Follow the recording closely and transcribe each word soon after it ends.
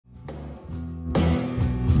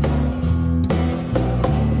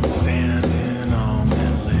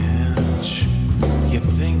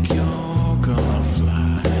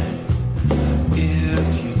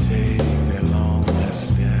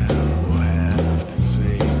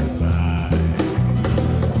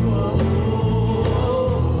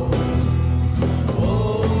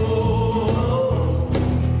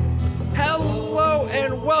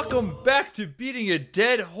Welcome back to Beating a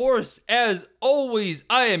Dead Horse. As always,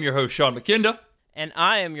 I am your host, Sean McKinda. And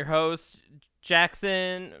I am your host,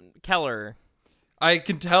 Jackson Keller. I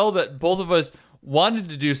can tell that both of us wanted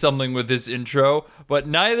to do something with this intro, but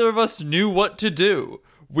neither of us knew what to do.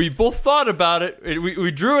 We both thought about it.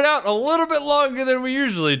 We drew it out a little bit longer than we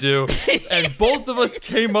usually do, and both of us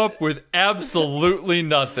came up with absolutely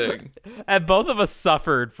nothing. And both of us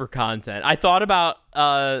suffered for content. I thought about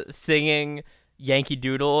singing Yankee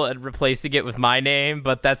Doodle and replacing it with my name,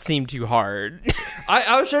 but that seemed too hard.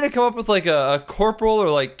 I was trying to come up with like a corporal or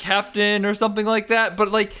like captain or something like that,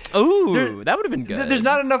 but like, ooh, that would have been good. There's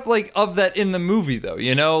not enough like of that in the movie though,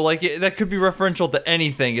 you know, like that could be referential to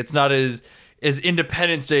anything. It's not as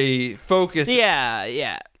Independence Day focused.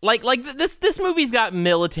 Yeah. Like this movie's got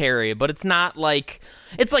military, but it's not like,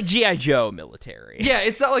 it's like G.I. Joe military. Yeah,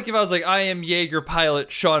 it's not like if I was like, I am Jaeger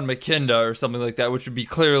pilot Sean McKinda or something like that, which would be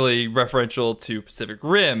clearly referential to Pacific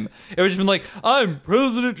Rim. It would just been like, I'm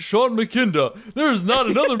President Sean McKinda. There's not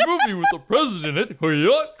another movie with a president in it.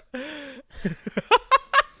 Yuck.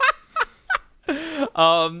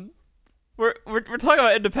 We're talking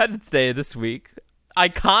about Independence Day this week.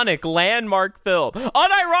 Iconic landmark film.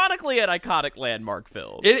 Unironically, an iconic landmark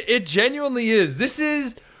film. It genuinely is. This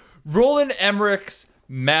is Roland Emmerich's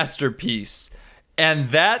masterpiece,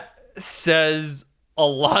 and that says a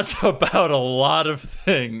lot about a lot of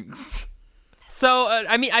things. So,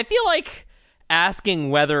 I feel like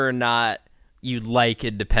asking whether or not you like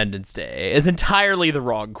Independence Day is entirely the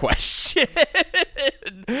wrong question.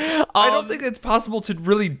 I don't think it's possible to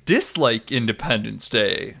really dislike Independence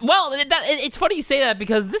Day. Well, it's funny you say that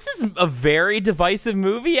because this is a very divisive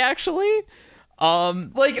movie, actually.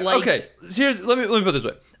 Okay, so let me put it this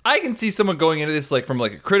way. I can see someone going into this like from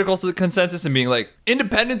like a critical consensus and being like,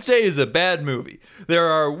 Independence Day is a bad movie. There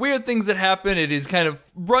are weird things that happen. It is kind of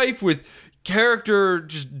rife with character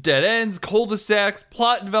just dead ends, cul-de-sacs,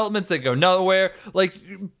 plot developments that go nowhere, like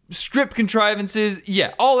script contrivances.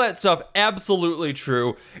 Yeah, all that stuff, absolutely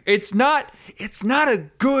true. It's not a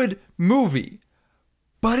good movie,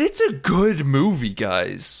 but it's a good movie,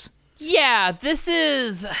 guys. Yeah, this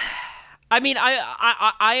is, I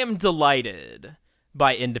am delighted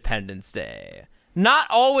by Independence Day. Not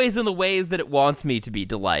always in the ways that it wants me to be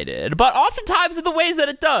delighted, but oftentimes in the ways that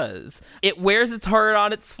it does. It wears its heart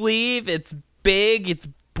on its sleeve. It's big, it's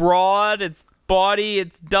broad, it's bawdy,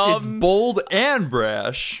 it's dumb. It's bold and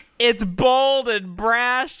brash. It's bold and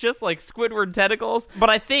brash, just like Squidward tentacles. But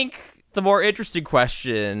I think the more interesting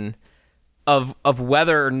question of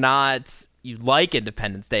whether or not you like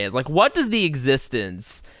Independence Day is like, what does the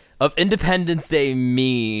existence of Independence Day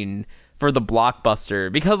mean for the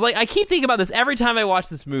blockbuster? Because like I keep thinking about this every time I watch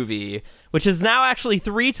this movie, which is now actually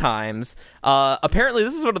 3 times. Apparently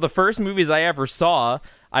this is one of the first movies I ever saw.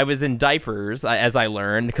 I was in diapers, as I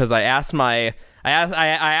learned, because I asked my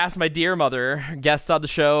dear mother, guest on the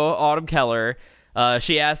show, Autumn Keller.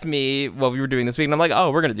 She asked me what we were doing this week, and I'm like,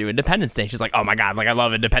 oh, we're gonna do Independence Day. She's like, oh my god, like I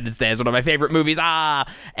love Independence Day. It's one of my favorite movies.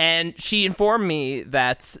 And she informed me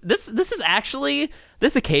that this is actually,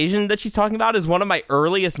 this occasion that she's talking about is one of my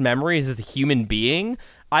earliest memories as a human being.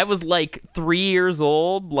 I was like 3 years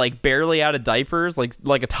old, like barely out of diapers,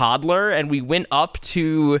 like a toddler, and we went up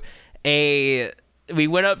to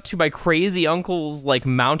my crazy uncle's like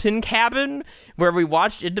mountain cabin where we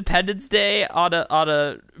watched Independence Day on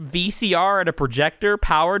a VCR and a projector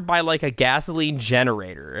powered by like a gasoline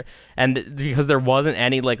generator. And because there wasn't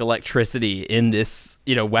any like electricity in this,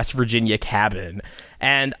 West Virginia cabin.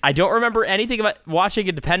 And I don't remember anything about watching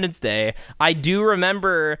Independence Day. I do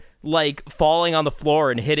remember like falling on the floor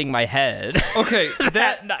and hitting my head. Okay,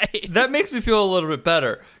 that makes me feel a little bit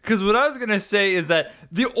better. Because what I was going to say is that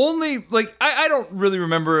the only, like, I don't really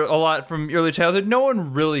remember a lot from early childhood. No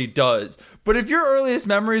one really does. But if your earliest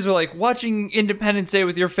memories are like watching Independence Day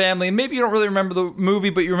with your family, and maybe you don't really remember the movie,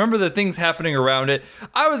 but you remember the things happening around it,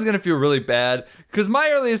 I was going to feel really bad. Because my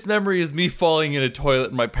earliest memory is me falling in a toilet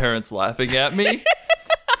and my parents laughing at me.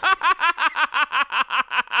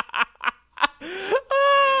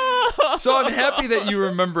 So I'm happy that you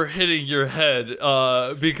remember hitting your head,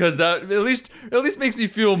 because that at least makes me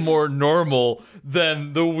feel more normal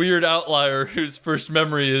than the weird outlier whose first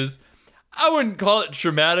memory is, I wouldn't call it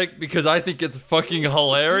traumatic because I think it's fucking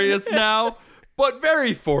hilarious now, but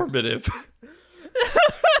very formative.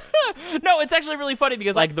 No, it's actually really funny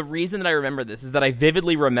because, like, the reason that I remember this is that I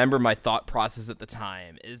vividly remember my thought process at the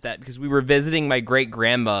time is that because we were visiting my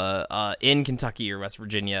great-grandma in Kentucky or West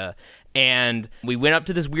Virginia, and we went up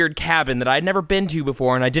to this weird cabin that I'd never been to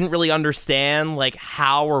before, and I didn't really understand, like,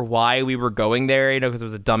 how or why we were going there, you know, because I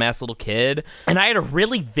was a dumbass little kid. And I had a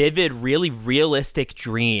really vivid, really realistic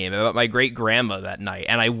dream about my great-grandma that night,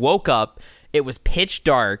 and I woke up. It was pitch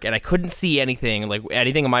dark, and I couldn't see anything, like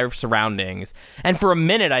anything in my surroundings. And for a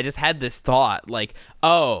minute, I just had this thought, like,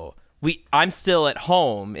 oh, I'm still at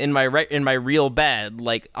home in my real bed.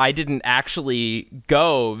 Like, I didn't actually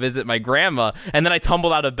go visit my grandma. And then I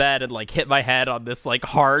tumbled out of bed and, like, hit my head on this, like,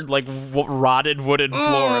 hard, like, rotted wooden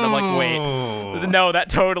floor. And I'm like, wait, no, that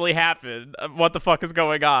totally happened. What the fuck is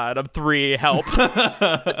going on? I'm 3, help.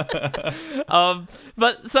 But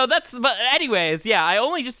anyways, yeah, I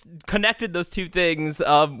only just connected those two things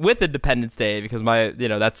with Independence Day because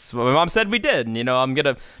that's what my mom said we did. And, I'm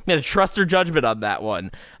gonna trust her judgment on that one.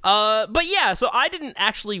 But yeah, so I didn't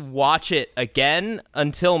actually watch it again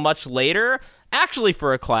until much later, actually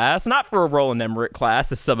for a class, not for a Roland Emmerich class,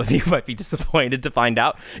 as some of you might be disappointed to find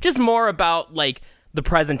out, just more about, like, the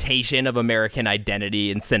presentation of American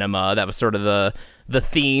identity in cinema. That was sort of the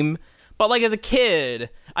theme. But, like, as a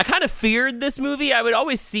kid, I kind of feared this movie. I would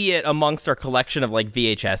always see it amongst our collection of, like,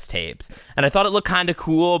 VHS tapes. And I thought it looked kind of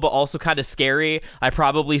cool, but also kind of scary. I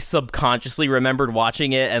probably subconsciously remembered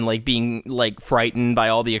watching it and, like, being, like, frightened by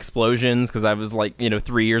all the explosions because I was, like,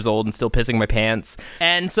 3 years old and still pissing my pants.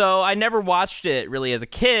 And so I never watched it really as a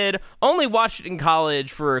kid, only watched it in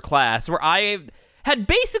college for a class where I had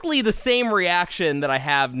basically the same reaction that I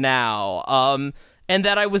have now. And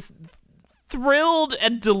that I was thrilled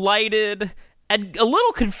and delighted and a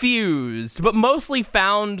little confused, but mostly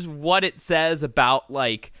found what it says about,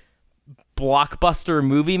 like, blockbuster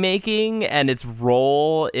movie making and its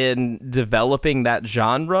role in developing that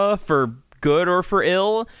genre for good or for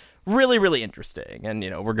ill really, really interesting. And,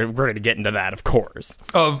 we're going to get into that, of course.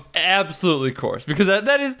 Oh, absolutely, of course. Because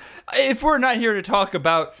that is, if we're not here to talk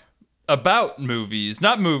about movies,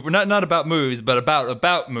 not about movies, but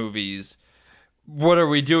about movies, what are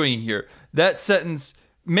we doing here? That sentence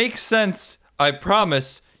makes sense, I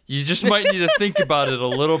promise. You just might need to think about it a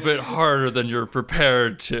little bit harder than you're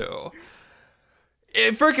prepared to.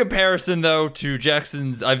 For comparison, though, to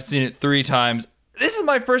Jackson's, I've seen it 3 times. This is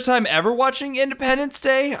my first time ever watching Independence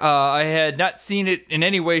Day. I had not seen it in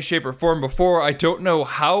any way, shape, or form before. I don't know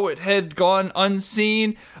how it had gone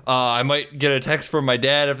unseen. I might get a text from my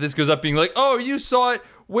dad if this goes up being like, oh, you saw it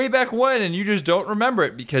way back when and you just don't remember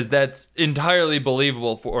it, because that's entirely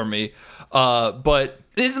believable for me. But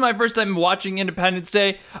this is my first time watching Independence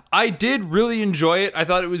Day. I did really enjoy it. I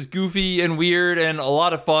thought it was goofy and weird and a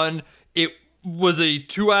lot of fun. It was a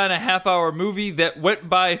 2.5-hour movie that went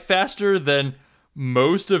by faster than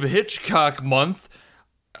most of Hitchcock month.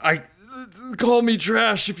 Call me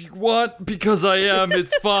trash if you want, because I am.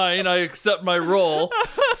 It's fine. I accept my role.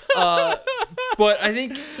 But I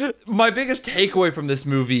think my biggest takeaway from this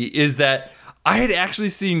movie is that I had actually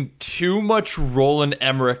seen too much Roland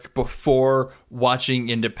Emmerich before watching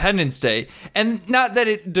Independence Day. And not that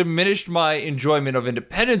it diminished my enjoyment of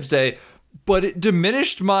Independence Day, but it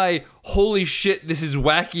diminished my holy shit, this is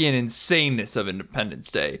wacky and insaneness of Independence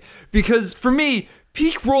Day. Because for me,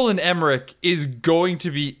 peak Roland Emmerich is going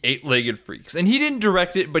to be Eight-Legged Freaks. And he didn't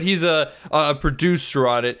direct it, but he's a producer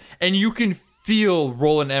on it. And you can feel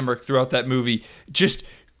Roland Emmerich throughout that movie just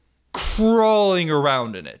crawling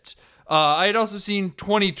around in it. I had also seen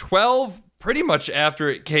 2012 pretty much after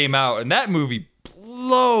it came out, and that movie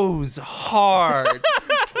blows hard.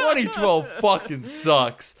 2012 fucking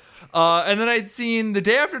sucks. And then I'd seen The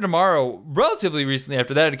Day After Tomorrow relatively recently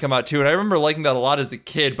after that had come out too, and I remember liking that a lot as a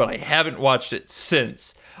kid, but I haven't watched it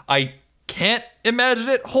since. I can't imagine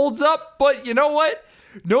it holds up, but you know what?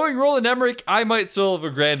 Knowing Roland Emmerich, I might still have a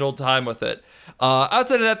grand old time with it.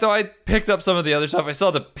 Outside of that, though, I picked up some of the other stuff. I saw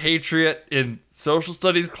The Patriot in social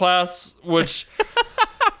studies class, which,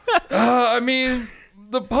 I mean,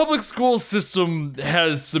 the public school system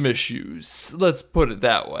has some issues. Let's put it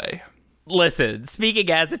that way. Listen, speaking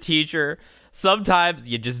as a teacher, sometimes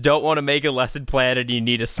you just don't want to make a lesson plan and you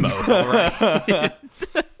need a smoke, all right?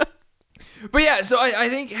 But yeah, so I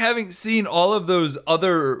think having seen all of those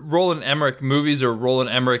other Roland Emmerich movies or Roland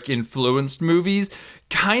Emmerich influenced movies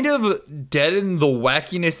kind of deadened the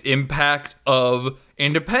wackiness impact of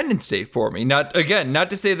Independence Day for me. Not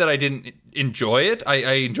to say that I didn't enjoy it.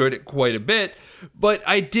 I enjoyed it quite a bit, but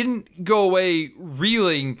I didn't go away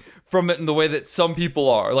reeling from it in the way that some people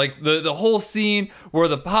are. Like the whole scene where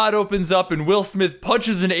the pod opens up and Will Smith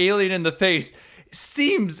punches an alien in the face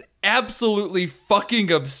seems absolutely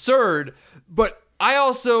fucking absurd, but I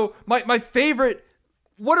also, my favorite,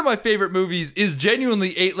 one of my favorite movies is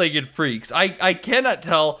genuinely Eight-Legged Freaks. I cannot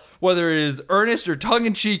tell whether it is earnest or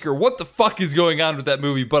tongue-in-cheek or what the fuck is going on with that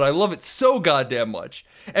movie, but I love it so goddamn much.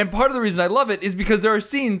 And part of the reason I love it is because there are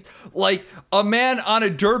scenes like a man on a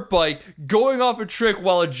dirt bike going off a trick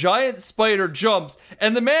while a giant spider jumps,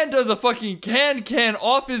 and the man does a fucking can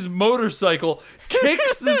off his motorcycle,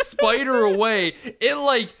 kicks the spider away, it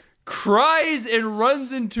like cries and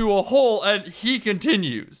runs into a hole, and he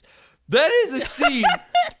continues. That is a scene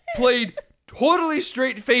played totally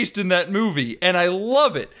straight-faced in that movie, and I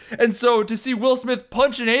love it. And so to see Will Smith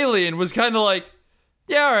punch an alien was kind of like,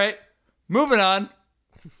 yeah, all right, moving on.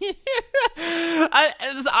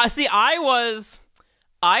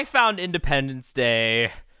 I found Independence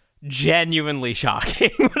Day genuinely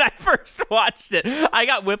shocking when I first watched it. I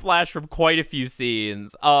got whiplash from quite a few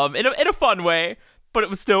scenes, in a fun way, but it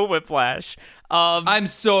was still whiplash. I'm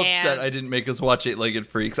so upset I didn't make us watch Eight-Legged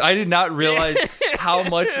Freaks. I did not realize how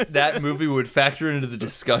much that movie would factor into the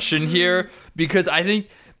discussion here, because I think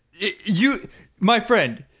my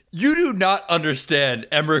friend, you do not understand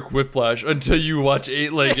Emmerich Whiplash until you watch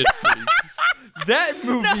Eight-Legged Freaks. That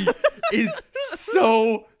movie is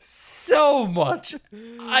so much.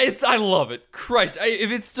 I love it. Christ, if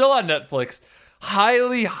it's still on Netflix,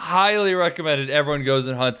 highly recommended everyone goes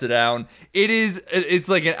and hunts it down. It's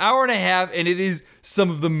like an hour and a half, and it is some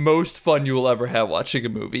of the most fun you will ever have watching a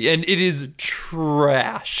movie, and it is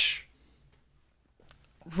trash.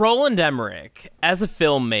 Roland Emmerich, as a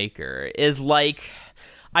filmmaker, is like,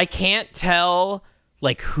 I can't tell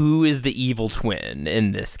like who is the evil twin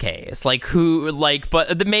in this case. Like who, like,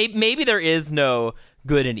 but maybe there is no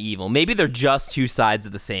good and evil. Maybe they're just two sides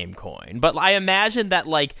of the same coin. But I imagine that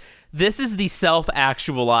like this is the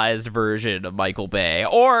self-actualized version of Michael Bay.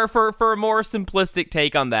 Or for a more simplistic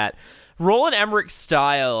take on that, Roland Emmerich's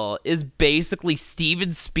style is basically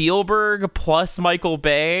Steven Spielberg plus Michael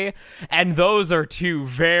Bay, and those are two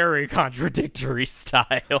very contradictory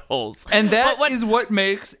styles. And that is what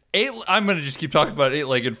makes I'm going to just keep talking about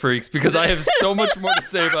Eight-Legged Freaks, because I have so much more to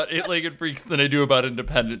say about Eight-Legged Freaks than I do about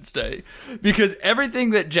Independence Day. Because everything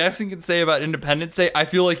that Jackson can say about Independence Day, I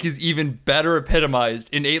feel like is even better epitomized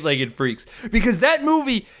in Eight-Legged Freaks. Because that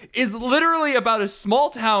movie is literally about a small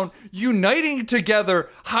town uniting together,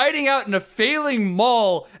 hiding out in a failing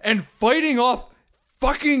mall, and fighting off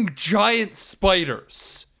fucking giant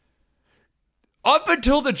spiders. Up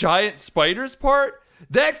until the giant spiders part,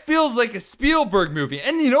 that feels like a Spielberg movie.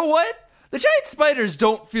 And you know what? The giant spiders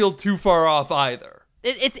don't feel too far off either.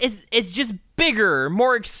 It's just bigger,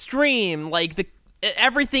 more extreme. Like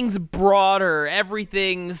everything's broader.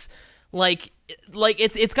 Everything's like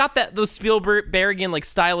it's got those Spielbergian like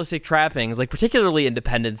stylistic trappings, like particularly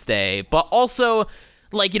Independence Day, but also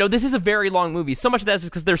like, you know, this is a very long movie. So much of that is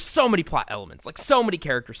because there's so many plot elements, like so many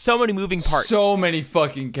characters, so many moving parts. So many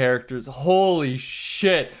fucking characters. Holy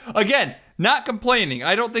shit. Again, not complaining.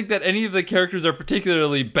 I don't think that any of the characters are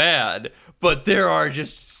particularly bad, but there are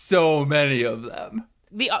just so many of them.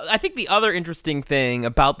 I think the other interesting thing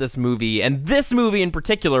about this movie, and this movie in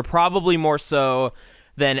particular, probably more so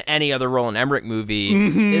than any other Roland Emmerich movie,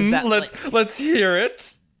 is that let's hear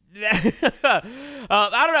it.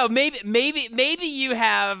 I don't know. Maybe you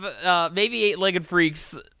have maybe Eight-Legged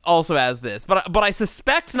Freaks also has this, but I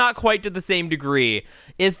suspect not quite to the same degree.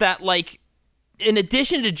 Is that like, in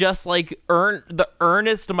addition to just like the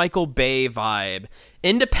earnest Michael Bay vibe,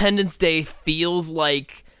 Independence Day feels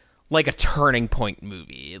like a turning point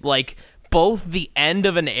movie, like both the end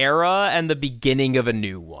of an era and the beginning of a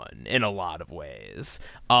new one in a lot of ways.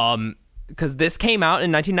 Because this came out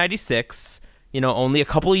in 1996. You know, only a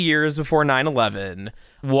couple of years before 9/11,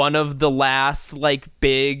 one of the last like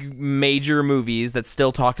big major movies that's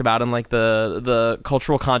still talked about in like the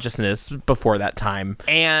cultural consciousness before that time.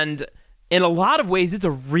 And in a lot of ways, it's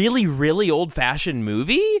a really, really old-fashioned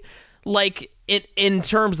movie. Like in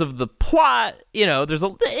terms of the plot, you know,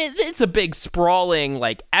 it's a big sprawling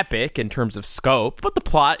like epic in terms of scope, but the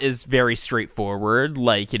plot is very straightforward,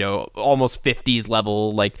 like, you know, almost 50s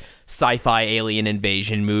level like sci-fi alien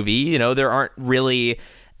invasion movie. You know, there aren't really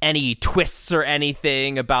any twists or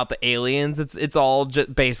anything about the aliens. It's all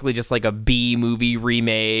basically just like a B movie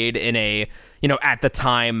remade in a, you know, at the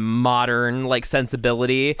time modern like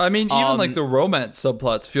sensibility. I mean, even like the romance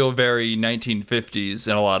subplots feel very 1950s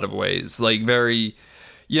in a lot of ways, like very,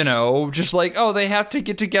 you know, just like, oh, they have to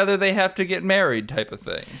get together, they have to get married type of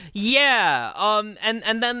thing. Yeah.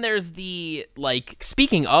 And then there's the, like,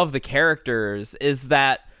 speaking of the characters, is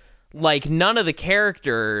that like none of the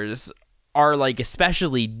characters are like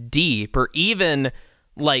especially deep or even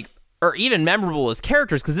like or even memorable as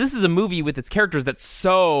characters, because this is a movie with its characters that's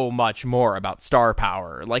so much more about star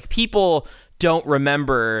power. Like, people don't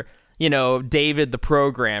remember, David the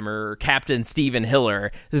programmer, Captain Stephen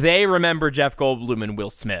Hiller. They remember Jeff Goldblum and Will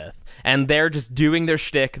Smith, and they're just doing their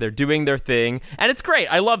shtick. They're doing their thing, and it's great.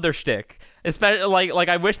 I love their shtick. Especially, like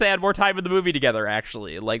I wish they had more time in the movie together,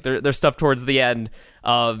 actually. Like, their stuff towards the end,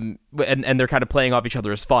 and they're kind of playing off each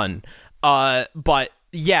other as fun. But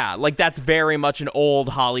yeah, like, that's very much an old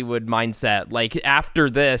Hollywood mindset. Like, after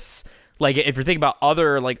this, like, if you're thinking about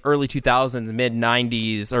other, like, early 2000s, mid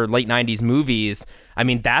 90s or late 90s movies, I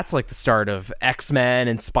mean, that's like the start of X-Men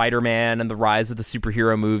and Spider-Man and the rise of the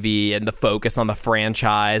superhero movie and the focus on the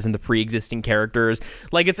franchise and the pre-existing characters.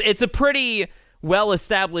 Like, it's a pretty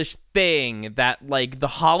well-established thing that, like, the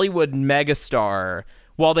Hollywood megastar,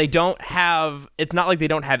 while they don't have, it's not like they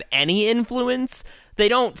don't have any influence, they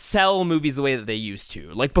don't sell movies the way that they used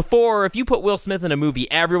to. Like, before, if you put Will Smith in a movie,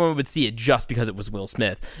 everyone would see it just because it was Will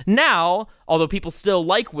Smith. Now, although people still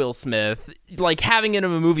like Will Smith, like, having him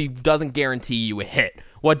in a movie doesn't guarantee you a hit.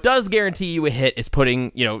 What does guarantee you a hit is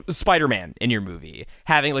putting, Spider-Man in your movie,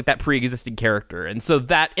 having, like, that pre-existing character. And so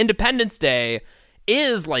that Independence Day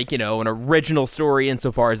is, like, an original story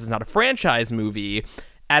insofar as it's not a franchise movie.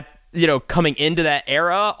 At coming into that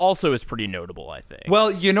era also is pretty notable, I think. Well,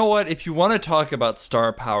 you know what? If you want to talk about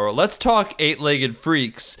star power, let's talk Eight-Legged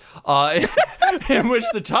Freaks, in which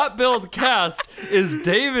the top billed cast is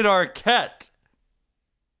David Arquette.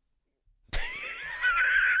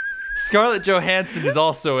 Scarlett Johansson is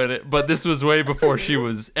also in it, but this was way before she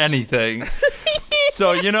was anything.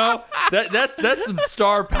 So, that's some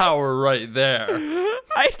star power right there.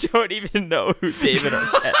 I don't even know who David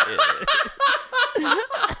Arquette is.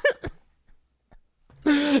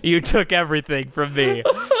 You took everything from me.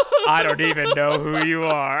 I don't even know who you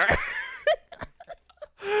are.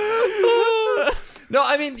 No,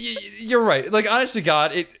 I mean, you're right. Like, honest to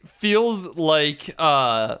God, it feels like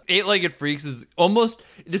Eight-Legged Freaks is almost,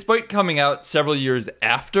 despite coming out several years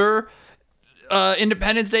after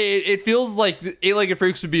Independence Day, it feels like Eight-Legged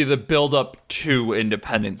Freaks would be the build-up to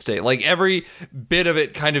Independence Day. Like, every bit of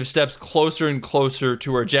it kind of steps closer and closer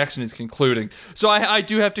to where Jackson is concluding. So I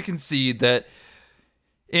do have to concede that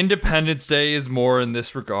Independence Day is more in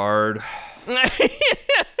this regard. and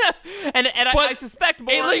I suspect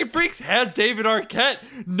more. Eight-Legged Freaks has David Arquette,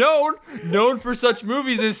 known for such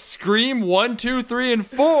movies as Scream 1, 2, 3, and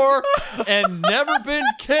 4, and Never Been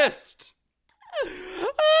Kissed.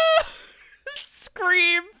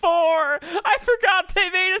 Scream 4. I forgot they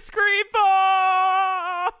made a Scream 4.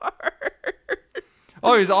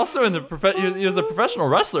 Oh, he's also in he was a professional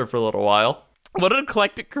wrestler for a little while. What an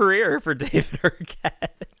eclectic career for David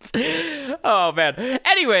Arquette. Oh man.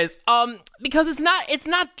 Anyways, because it's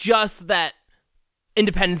not just that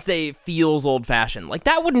Independence Day feels old-fashioned. Like,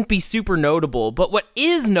 that wouldn't be super notable, but what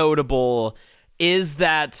is notable is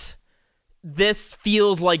that this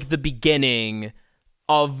feels like the beginning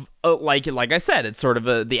of like I said, it's sort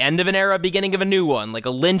of the end of an era, beginning of a new one, like a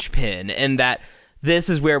linchpin, and that this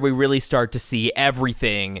is where we really start to see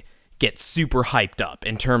everything get super hyped up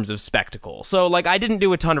in terms of spectacle. So, like, I didn't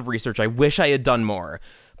do a ton of research. I wish I had done more.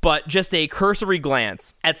 But just a cursory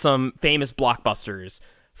glance at some famous blockbusters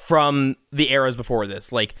from the eras before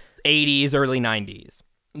this, like 80s, early 90s.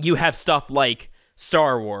 You have stuff like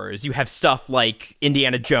Star Wars. You have stuff like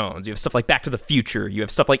Indiana Jones. You have stuff like Back to the Future. You have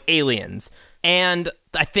stuff like Aliens. And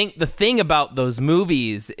I think the thing about those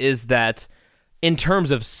movies is that in terms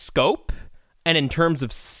of scope and in terms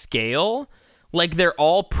of scale, like, they're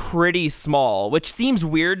all pretty small, which seems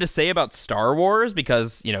weird to say about Star Wars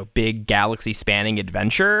because, big galaxy-spanning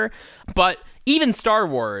adventure. But even Star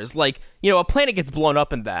Wars, like, a planet gets blown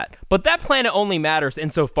up in that. But that planet only matters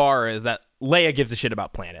insofar as that Leia gives a shit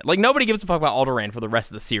about planet. Like, nobody gives a fuck about Alderaan for the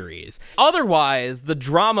rest of the series. Otherwise, the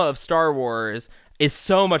drama of Star Wars is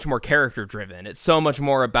so much more character-driven. It's so much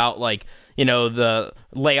more about, like, the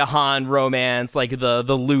Leia Han romance, like the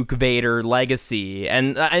Luke Vader legacy.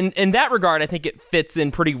 And in that regard, I think it fits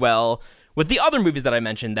in pretty well with the other movies that I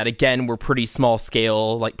mentioned that, again, were pretty small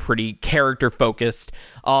scale, like pretty character-focused.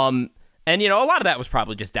 And, a lot of that was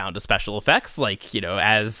probably just down to special effects. Like,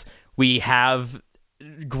 as we have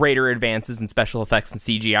greater advances in special effects and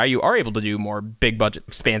CGI, you are able to do more big-budget,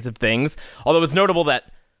 expansive things. Although it's notable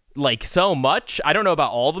that, like, so much, I don't know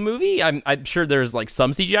about all the movie, I'm sure there's, like,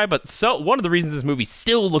 some CGI, but one of the reasons this movie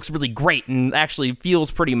still looks really great and actually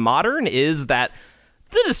feels pretty modern is that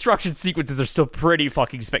the destruction sequences are still pretty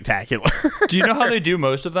fucking spectacular. Do you know how they do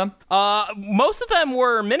most of them? Most of them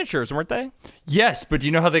were miniatures, weren't they? Yes, but do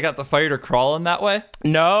you know how they got the fighter crawling that way?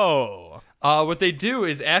 No. What they do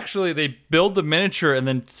is actually they build the miniature and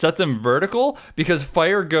then set them vertical because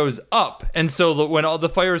fire goes up. And so when all the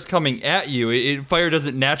fire is coming at you, fire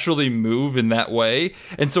doesn't naturally move in that way.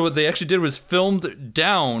 And so what they actually did was filmed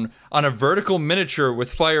down on a vertical miniature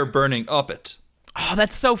with fire burning up it. Oh,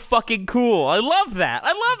 that's so fucking cool. I love that.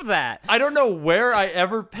 I don't know where I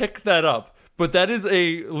ever picked that up, but that is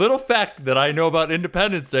a little fact that I know about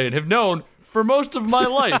Independence Day and have known for most of my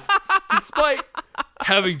life, despite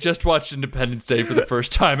having just watched Independence Day for the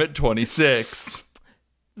first time at 26.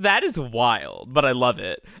 That is wild, but I love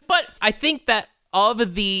it. But I think that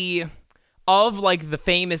of the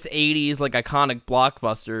famous 80s like iconic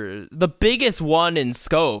blockbuster, the biggest one in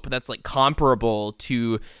scope that's like comparable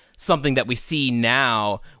to something that we see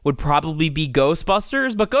now would probably be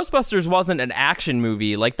Ghostbusters, but Ghostbusters wasn't an action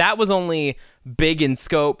movie. Like, that was only big in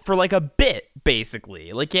scope for like a bit,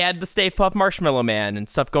 basically. Like, you had the Stay Puft Marshmallow Man and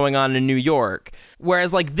stuff going on in New York.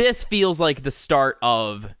 Whereas like this feels like the start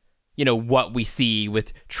of, you know, what we see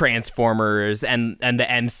with Transformers and the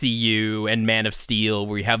MCU and Man of Steel,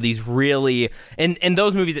 where you have these really, in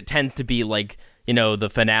those movies it tends to be like, you know, the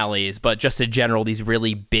finales, but just in general, these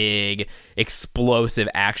really big, explosive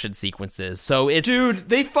action sequences. So it's... Dude,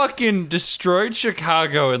 they fucking destroyed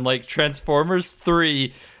Chicago in, like, Transformers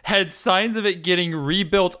 3, had signs of it getting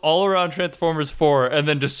rebuilt all around Transformers 4, and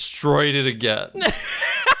then destroyed it again.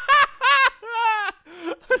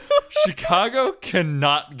 Chicago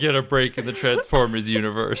cannot get a break in the Transformers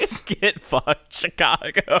universe. Get fucked,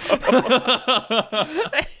 Chicago.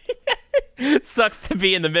 Sucks to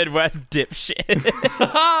be in the Midwest, dipshit.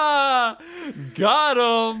 Got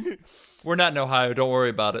him. We're not in Ohio. Don't worry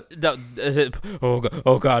about it.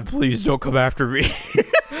 Oh God, please don't come after me.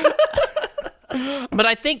 But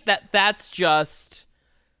I think that's just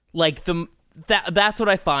like that's what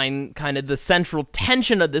I find kind of the central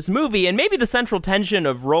tension of this movie, and maybe the central tension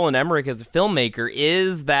of Roland Emmerich as a filmmaker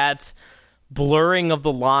is that blurring of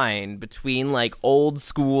the line between like old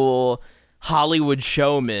school Hollywood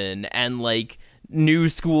showman and like new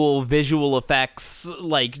school visual effects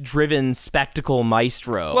like driven spectacle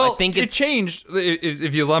maestro. Well, I think it changed,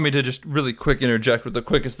 if you allow me to just really quick interject with the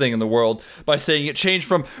quickest thing in the world by saying it changed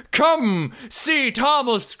from come see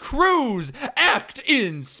Thomas Cruise act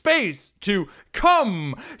in space to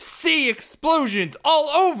come see explosions all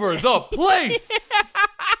over the place.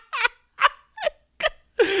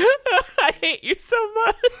 I hate you so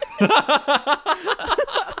much.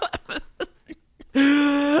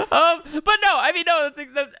 But no, I mean, no,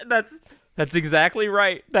 that's exactly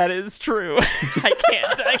right. That is true.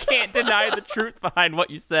 I can't deny the truth behind what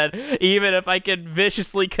you said, even if I can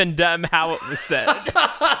viciously condemn how it was said.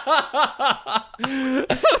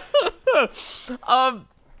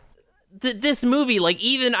 This movie, like,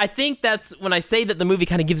 even I think that's when I say that the movie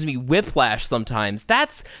kind of gives me whiplash sometimes.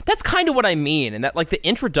 That's kind of what I mean, and that like the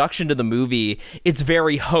introduction to the movie, it's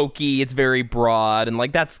very hokey, it's very broad, and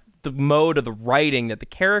like that's the mode of the writing that the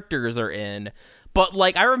characters are in. But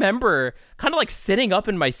like I remember kind of like sitting up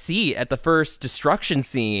in my seat at the first destruction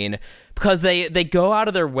scene because they go out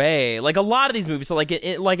of their way. Like a lot of these movies, so like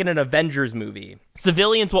in an Avengers movie,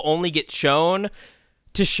 civilians will only get shown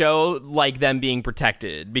to show like them being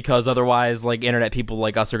protected because otherwise like internet people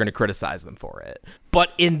like us are going to criticize them for it.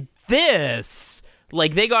 But in this,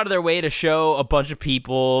 like they go out of their way to show a bunch of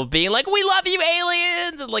people being like, we love you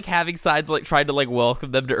aliens, and like having sides like trying to like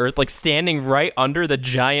welcome them to Earth, like standing right under the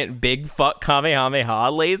giant big fuck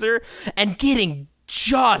Kamehameha laser and getting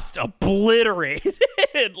just obliterated.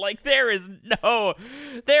 Like there is no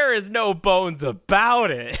bones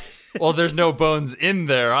about it. Well, there's no bones in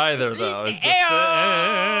there either, though. But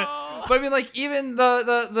I mean, like, even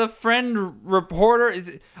the friend reporter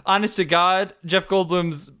is, honest to God, Jeff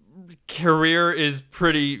Goldblum's career is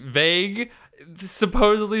pretty vague.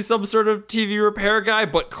 Supposedly some sort of TV repair guy,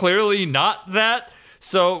 but clearly not that.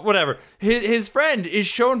 So, whatever. His friend is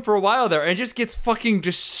shown for a while there and just gets fucking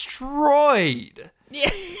destroyed. Yeah,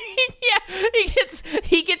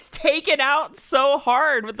 he gets taken out so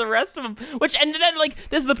hard with the rest of them. And then like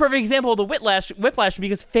this is the perfect example of the whiplash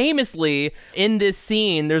because famously in this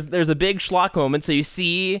scene there's a big schlock moment. So you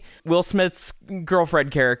see Will Smith's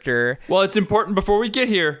girlfriend character. Well, it's important before we get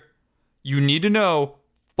here. You need to know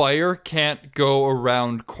fire can't go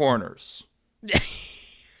around corners.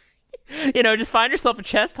 You know, just find yourself a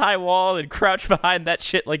chest-high wall and crouch behind that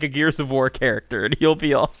shit like a Gears of War character, and you'll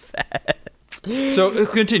be all set. So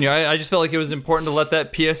continue. I just felt like it was important to let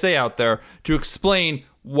that PSA out there to explain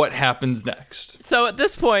what happens next. So at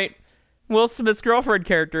this point, Will Smith's girlfriend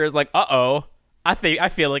character is like, uh-oh, I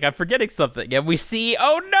feel like I'm forgetting something. And we see,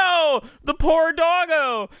 oh no, the poor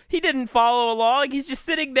doggo. He didn't follow along. He's just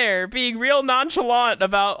sitting there being real nonchalant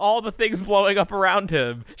about all the things blowing up around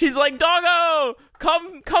him. She's like, doggo,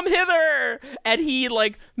 come hither. And he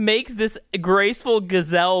like makes this graceful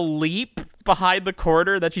gazelle leap behind the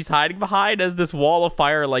corner that she's hiding behind as this wall of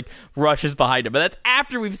fire like rushes behind him. But that's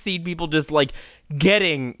after we've seen people just like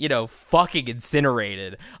getting, fucking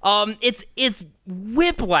incinerated. It's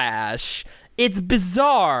whiplash. It's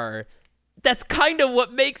bizarre. That's kind of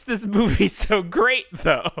what makes this movie so great,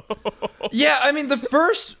 though. Yeah, I mean, the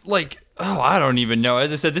first, I don't even know.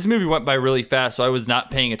 As I said, this movie went by really fast, so I was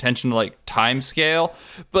not paying attention to, time scale.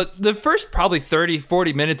 But the first probably 30,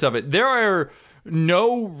 40 minutes of it, there are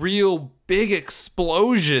no real big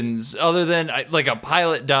explosions other than, a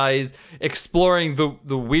pilot dies exploring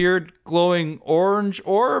the weird glowing orange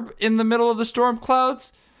orb in the middle of the storm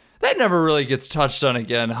clouds. That never really gets touched on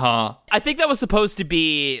again, huh? I think that was supposed to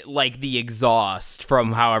be, the exhaust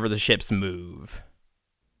from however the ships move.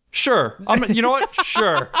 Sure. You know what?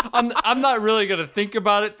 Sure. I'm not really going to think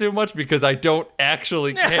about it too much because I don't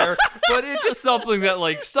actually care. But it's just something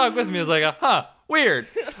that, stuck with me. It's weird.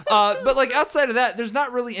 But, outside of that, there's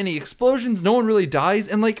not really any explosions. No one really dies.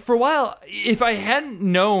 And, for a while, if I hadn't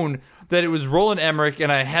known that it was Roland Emmerich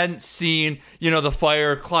and I hadn't seen, the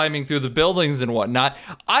fire climbing through the buildings and whatnot,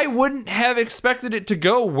 I wouldn't have expected it to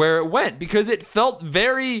go where it went because it felt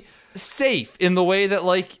very safe in the way that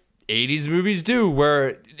 80s movies do,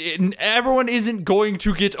 where everyone isn't going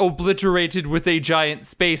to get obliterated with a giant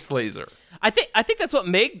space laser. I think that's what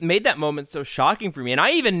made that moment so shocking for me. And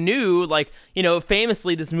I even knew,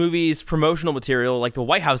 famously this movie's promotional material, the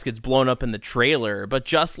White House gets blown up in the trailer, but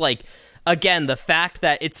just again, the fact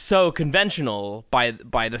that it's so conventional by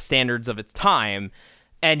the standards of its time,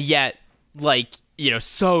 and yet,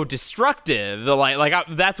 so destructive.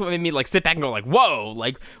 That's what made me sit back and go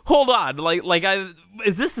whoa, hold on,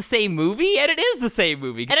 is this the same movie? And it is the same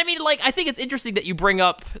movie. And I mean, I think it's interesting that you bring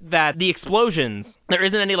up that the explosions, there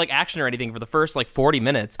isn't any action or anything for the first 40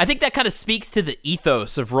 minutes. I think that kind of speaks to the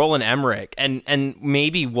ethos of Roland Emmerich and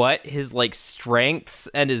maybe what his strengths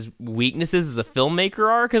and his weaknesses as a filmmaker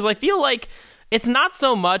are. Because I feel it's not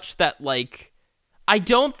so much that I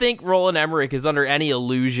don't think Roland Emmerich is under any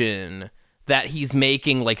illusion that he's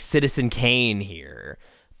making Citizen Kane here.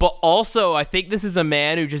 But also, I think this is a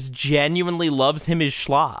man who just genuinely loves him his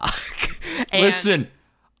schlock. Listen,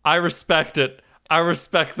 I respect it. I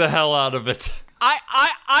respect the hell out of it.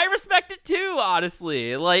 I respect it too,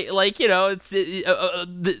 honestly. It's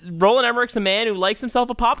Roland Emmerich's a man who likes himself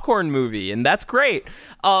a popcorn movie, and that's great.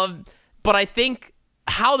 But I think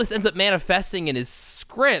how this ends up manifesting in his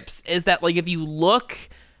scripts is that if you look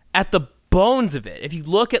at the bones of it, if you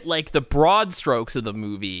look at the broad strokes of the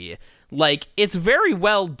movie, it's very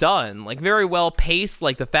well done, very well paced.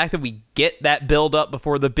 The fact that we get that build up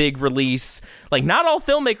before the big release, not all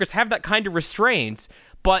filmmakers have that kind of restraint,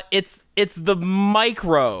 but it's the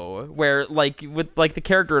micro where with the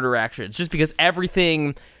character interactions, just because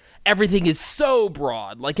everything is so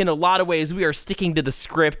broad. In a lot of ways, we are sticking to the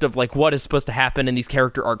script of what is supposed to happen in these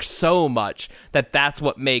character arcs so much that's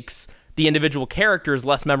what makes the individual characters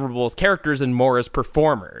less memorable as characters and more as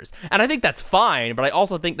performers. And I think that's fine, but I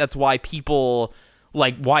also think that's why people,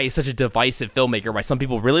 why he's such a divisive filmmaker, why some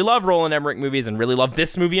people really love Roland Emmerich movies and really love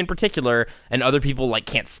this movie in particular, and other people,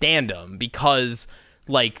 can't stand them because,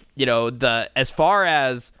 as far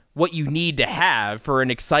as what you need to have for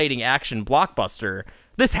an exciting action blockbuster,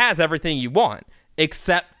 this has everything you want,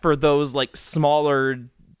 except for those, smaller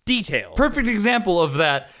details. Perfect example of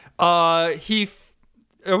that.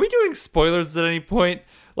 Are we doing spoilers at any point?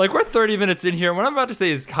 We're 30 minutes in here, and what I'm about to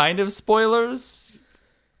say is kind of spoilers.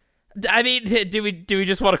 I mean, do we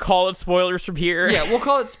just want to call it spoilers from here? Yeah, we'll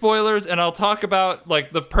call it spoilers, and I'll talk about,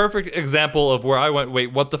 the perfect example of where I went,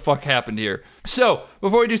 wait, what the fuck happened here? So,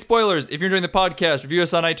 before we do spoilers, if you're enjoying the podcast, review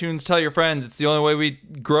us on iTunes, tell your friends. It's the only way we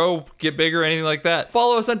grow, get bigger, anything like that.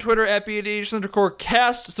 Follow us on Twitter at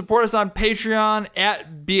BADH_cast. Support us on Patreon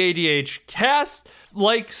at BADHcast.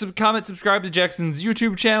 Comment, subscribe to Jackson's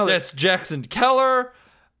YouTube channel. That's Jackson Keller.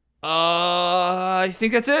 I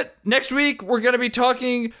think that's it. Next week, we're going to be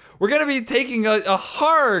taking a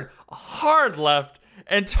hard left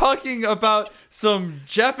and talking about some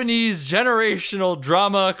Japanese generational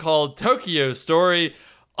drama called Tokyo Story.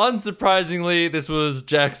 Unsurprisingly, this was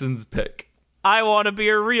Jackson's pick. I want to be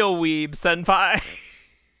a real weeb, senpai.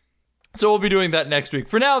 So we'll be doing that next week.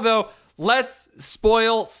 For now, though, let's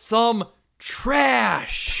spoil some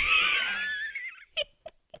trash.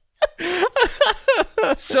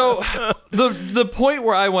 So the point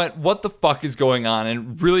where I went, what the fuck is going on,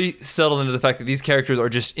 and really settled into the fact that these characters are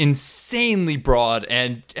just insanely broad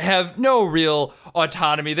and have no real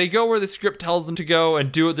autonomy. They go where the script tells them to go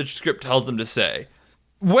and do what the script tells them to say.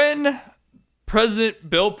 When President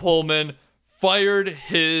Bill Pullman fired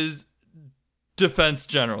his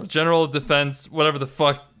general of defense, whatever the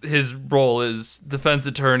fuck his role is, defense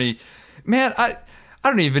attorney, man, I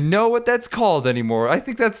don't even know what that's called anymore. I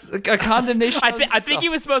think that's a condemnation. I think he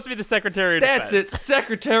was supposed to be the Secretary of Defense. That's it,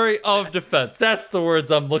 Secretary of Defense. That's the words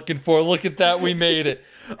I'm looking for. Look at that, we made it.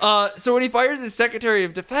 So when he fires his Secretary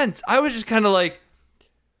of Defense, I was just kind of like,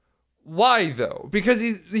 why though? Because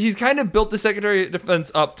he's kind of built the Secretary of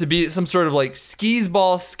Defense up to be some sort of like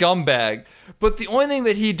skis-ball scumbag. But the only thing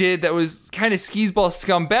that he did that was kind of skis-ball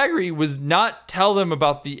scumbaggery was not tell them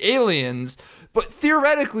about the aliens. But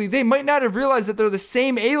theoretically, they might not have realized that they're the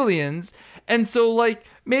same aliens. And so, like,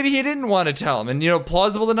 maybe he didn't want to tell them. And,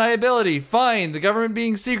 plausible deniability, fine. The government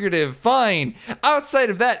being secretive, fine. Outside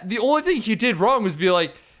of that, the only thing he did wrong was be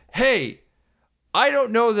like, hey, I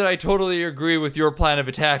don't know that I totally agree with your plan of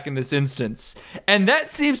attack in this instance. And that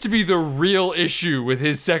seems to be the real issue with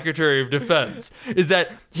his Secretary of Defense, is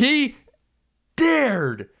that he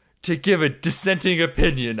dared to give a dissenting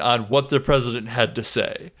opinion on what the president had to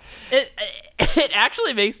say. It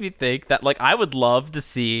actually makes me think that, like, I would love to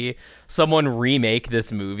see someone remake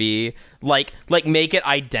this movie, like make it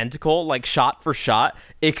identical, like shot for shot,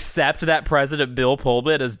 except that President Bill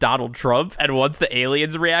Pullman as Donald Trump, and once the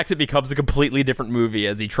aliens react, it becomes a completely different movie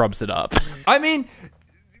as he trumps it up. I mean,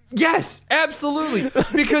 yes, absolutely.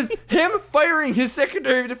 Because him firing his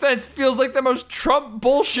Secretary of Defense feels like the most Trump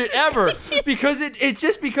bullshit ever. Because it's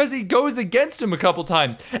just because he goes against him a couple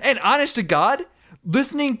times. And honest to God,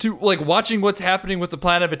 listening to, like, watching what's happening with the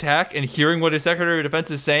plan of attack and hearing what his Secretary of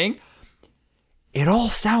Defense is saying, it all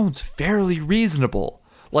sounds fairly reasonable.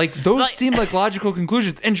 Like, those seem like logical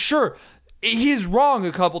conclusions. And sure, he's wrong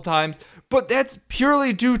a couple times, but that's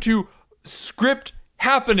purely due to script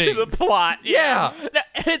happening. To the plot. Yeah.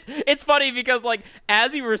 It's funny because, like,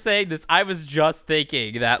 as you were saying this, I was just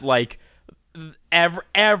thinking that, like,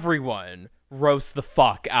 everyone roast the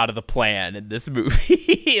fuck out of the plan in this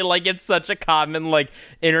movie. Like, it's such a common, like,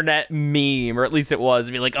 internet meme, or at least it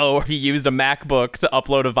was. Be like, oh, he used a MacBook to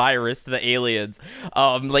upload a virus to the aliens.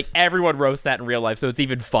 Like, everyone roasts that in real life, so it's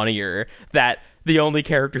even funnier that the only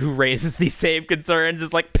character who raises these same concerns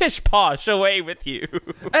is like, pish posh, away with you.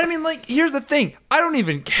 And I mean, like, here's the thing. I don't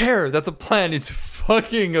even care that the plan is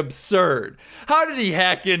fucking absurd. How did he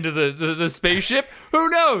hack into the spaceship? Who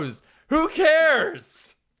knows? Who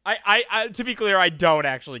cares? I to be clear, I don't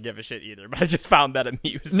actually give a shit either, but I just found that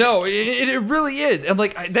amusing. No, it really is. And,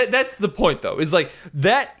 like, that's the point, though, is, like,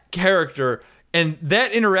 that character and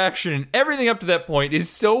that interaction and everything up to that point is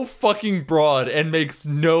so fucking broad and makes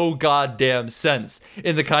no goddamn sense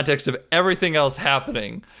in the context of everything else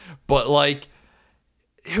happening. But, like,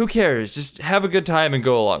 who cares? Just have a good time and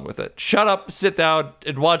go along with it. Shut up, sit down,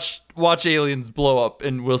 and watch aliens blow up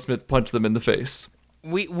and Will Smith punch them in the face.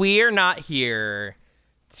 We are not here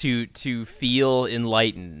to feel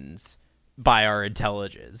enlightened by our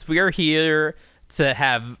intelligence. We are here to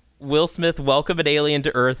have Will Smith welcome an alien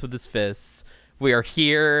to Earth with his fists. We are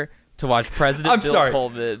here to watch President Bill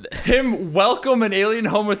Pullman. Him welcome an alien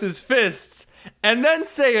home with his fists and then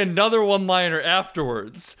say another one-liner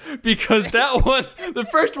afterwards, because that one, the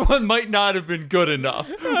first one, might not have been good enough.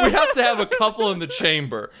 We have to have a couple in the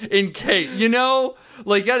chamber in case,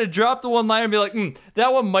 like, you gotta drop the one-liner and be like,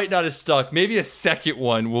 that one might not have stuck. Maybe a second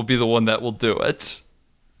one will be the one that will do it.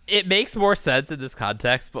 It makes more sense in this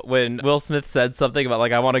context, but when Will Smith said something about,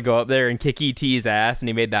 like, I want to go up there and kick E.T.'s ass, and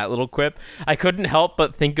he made that little quip, I couldn't help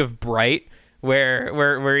but think of Bright,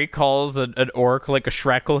 where he calls an orc, like, a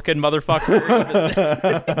Shrek-looking motherfucker.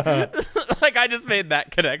 Like, I just made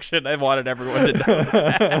that connection. I wanted everyone to know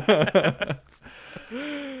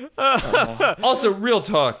that. Also, real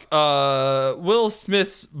talk, Will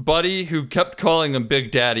Smith's buddy, who kept calling him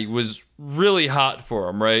Big Daddy, was really hot for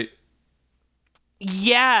him, right?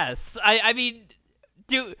 Yes. I mean,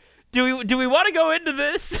 do we want to go into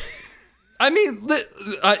this? I mean,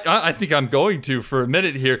 I think I'm going to for a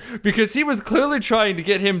minute here, because he was clearly trying to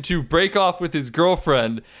get him to break off with his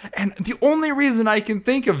girlfriend, and the only reason I can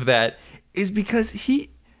think of that is because he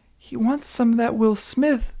wants some of that Will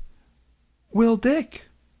Smith Will Dick.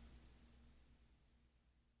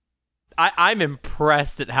 I'm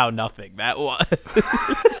impressed at how nothing that was.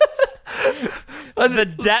 The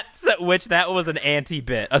depths at which that was an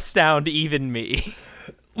anti-bit astound even me.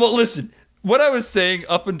 Well, listen, what I was saying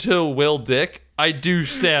up until Will Dick, I do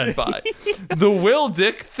stand by. The Will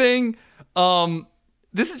Dick thing,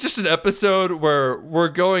 this is just an episode where we're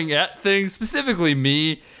going at things, specifically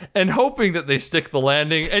me, and hoping that they stick the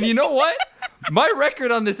landing. And you know what? My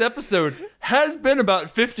record on this episode has been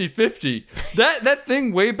about 50-50. That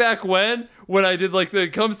thing way back when I did like the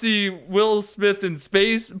come see Will Smith in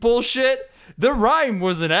space bullshit, the rhyme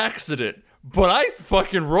was an accident, but I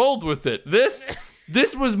fucking rolled with it. This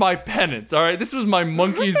was my penance, all right? This was my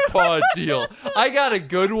monkey's paw deal. I got a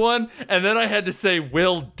good one, and then I had to say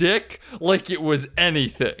Will Dick like it was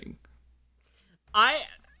anything.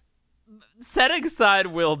 Setting aside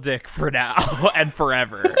Will Dick for now and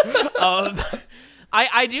forever,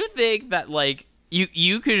 I do think that like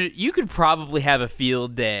you could probably have a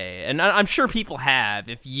field day, and I'm sure people have,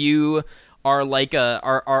 if you are like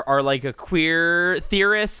a queer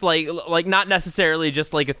theorist, like not necessarily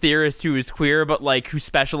just like a theorist who is queer, but like who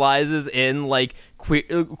specializes in like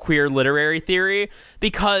queer literary theory,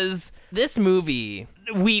 because this movie,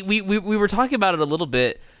 we were talking about it a little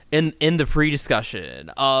bit in the pre-discussion,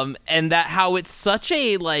 and that how it's such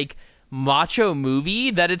a like macho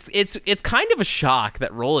movie that it's kind of a shock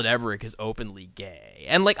that Roland Emmerich is openly gay.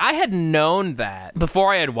 And like I had known that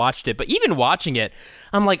before I had watched it, but even watching it,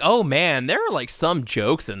 I'm like, oh man, there are like some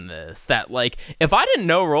jokes in this that like if I didn't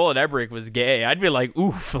know Roland Emmerich was gay, I'd be like,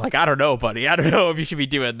 oof, like I don't know, buddy, I don't know if you should be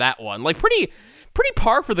doing that one. Like pretty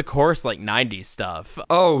par for the course, like 90s stuff.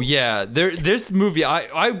 Oh yeah, this movie,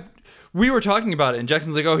 we were talking about it, and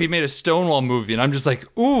Jackson's like, oh, he made a Stonewall movie, and I'm just like,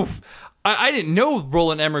 oof. I didn't know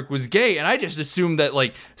Roland Emmerich was gay, and I just assumed that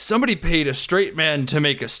like somebody paid a straight man to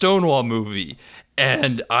make a Stonewall movie,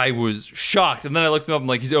 and I was shocked. And then I looked him up, and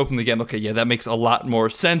like, he's openly gay. I'm okay, yeah, that makes a lot more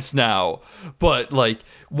sense now. But like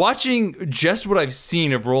watching just what I've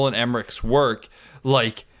seen of Roland Emmerich's work,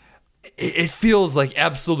 like it feels like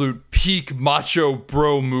absolute peak macho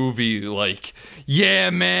bro movie. Like,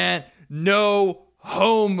 yeah, man, no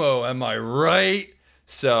homo, am I right?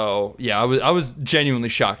 So yeah, I was genuinely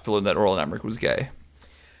shocked to learn that Roland Emmerich was gay.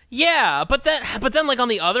 Yeah, but then like on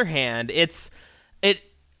the other hand, it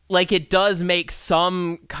does make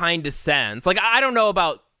some kind of sense. Like I don't know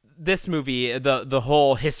about this movie, the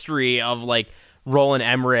whole history of like Roland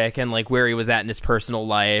Emmerich and like where he was at in his personal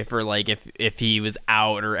life, or like if he was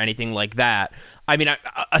out or anything like that. I mean,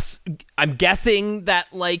 I'm guessing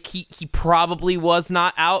that like he probably was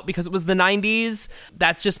not out because it was the 90s.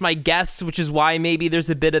 That's just my guess, which is why maybe there's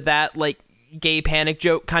a bit of that like gay panic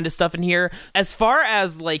joke kind of stuff in here. As far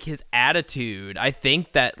as like his attitude, I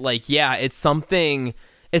think that like, yeah, it's something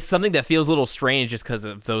that feels a little strange just because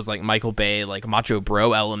of those like Michael Bay like macho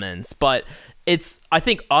bro elements. But it's, I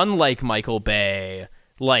think, unlike Michael Bay,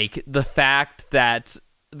 like the fact that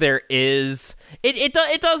there is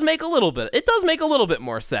it does make a little bit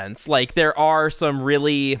more sense. Like there are some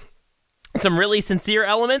really sincere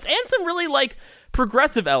elements and some really like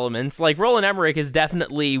progressive elements. Like Roland Emmerich is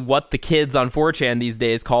definitely what the kids on 4chan these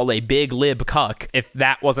days call a big lib cuck, if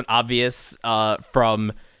that wasn't obvious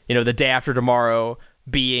from, you know, The Day After Tomorrow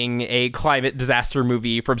being a climate disaster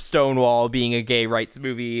movie, from Stonewall being a gay rights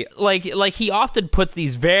movie. Like he often puts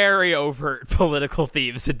these very overt political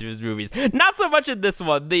themes into his movies. Not so much in this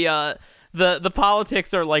one. The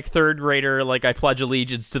politics are like third grader, like I pledge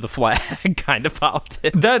allegiance to the flag kind of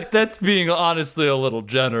politics. That's being honestly a little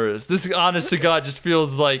generous. This honest to God just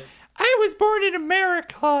feels like, I was born in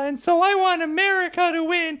America and so I want America to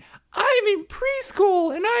win. I'm in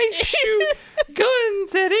preschool and I shoot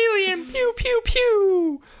guns at alien pew pew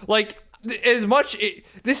pew. Like, as much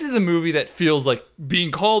this is a movie that feels like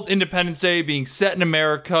being called Independence Day, being set in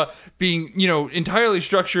America, being, you know, entirely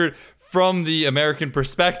structured from the American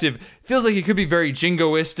perspective, feels like it could be very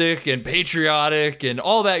jingoistic and patriotic and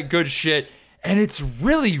all that good shit, and it's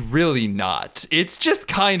really, really not. It's just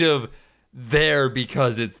kind of there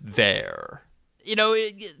because it's there. You know,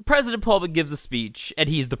 President Pullman gives a speech, and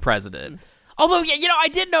he's the president. Although, you know, I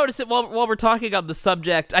did notice it while we're talking on the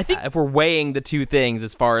subject. I think if we're weighing the two things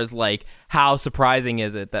as far as, like, how surprising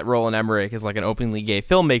is it that Roland Emmerich is, like, an openly gay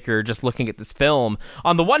filmmaker, just looking at this film.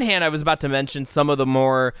 On the one hand, I was about to mention some of the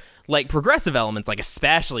more, like, progressive elements, like,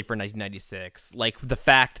 especially for 1996. Like, the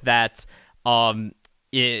fact that,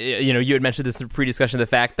 you know, you had mentioned this in pre-discussion, the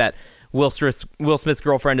fact that Will Smith's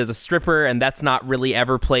girlfriend is a stripper, and that's not really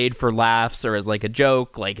ever played for laughs or as like a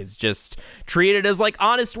joke. Like, it's just treated as like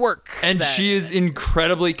honest work. And she is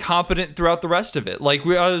incredibly competent throughout the rest of it. Like,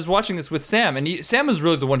 I was watching this with Sam, and Sam was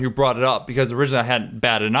really the one who brought it up, because originally I hadn't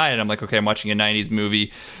batted an eye, and I'm like, okay, I'm watching a 90s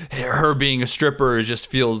movie. Her being a stripper just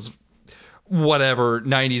feels whatever.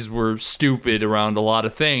 90s were stupid around a lot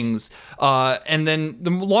of things. And then the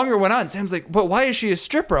longer it went on, Sam's like, but why is she a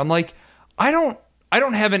stripper? I'm like, I don't I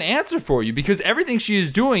don't have an answer for you, because everything she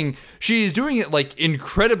is doing it like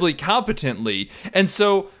incredibly competently. And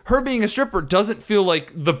so her being a stripper doesn't feel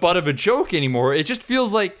like the butt of a joke anymore. It just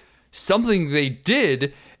feels like something they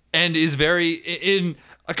did, and is very, in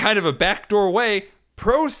a kind of a backdoor way,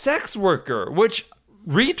 pro-sex worker, which,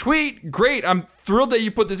 retweet, great. I'm thrilled that you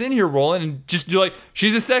put this in here, Roland, and just do like,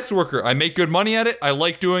 she's a sex worker. I make good money at it. I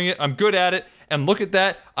like doing it. I'm good at it. And look at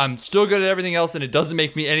that. I'm still good at everything else, and it doesn't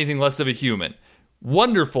make me anything less of a human.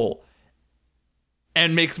 Wonderful.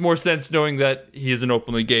 And makes more sense knowing that he is an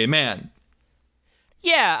openly gay man.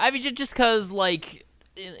 Yeah, I mean, just because, like,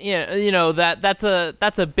 that's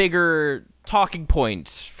a bigger talking point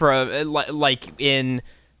for, like, in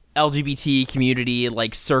LGBT community,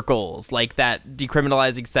 like, circles, like that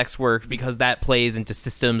decriminalizing sex work, because that plays into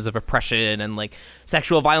systems of oppression and, like,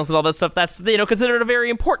 sexual violence and all that stuff. That's, considered a very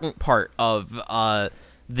important part of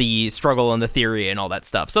the struggle and the theory and all that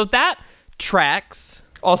stuff. So that tracks.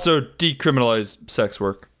 Also, decriminalize sex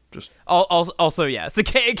work. Just also, yes. In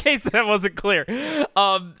case that wasn't clear,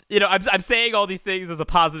 I'm saying all these things as a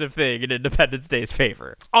positive thing in Independence Day's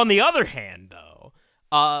favor. On the other hand, though,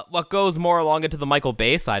 what goes more along into the Michael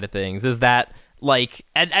Bay side of things is that, like,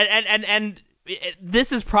 and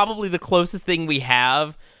this is probably the closest thing we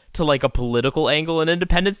have to, like, a political angle in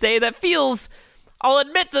Independence Day that feels. I'll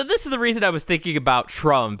admit that this is the reason I was thinking about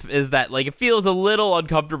Trump, is that, like, it feels a little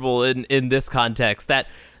uncomfortable in this context that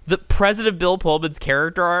the President Bill Pullman's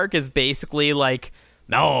character arc is basically like,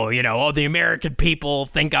 no, all the American people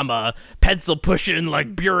think I'm a pencil-pushing,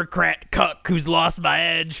 like, bureaucrat cuck who's lost my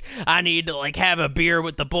edge. I need to, like, have a beer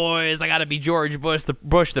with the boys. I gotta be George Bush,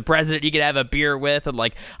 the president you can have a beer with, and,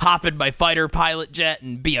 like, hop in my fighter pilot jet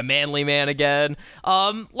and be a manly man again.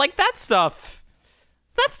 Like, that stuff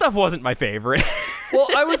wasn't my favorite. Well,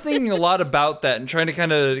 I was thinking a lot about that and trying to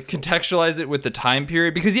kind of contextualize it with the time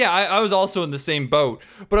period, because, yeah, I was also in the same boat,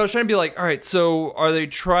 but I was trying to be like, all right, so are they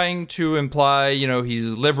trying to imply,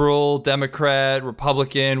 he's liberal, Democrat,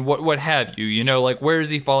 Republican, what have you, like, where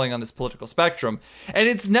is he falling on this political spectrum? And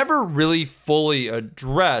it's never really fully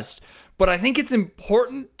addressed, but I think it's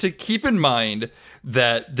important to keep in mind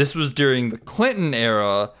that this was during the Clinton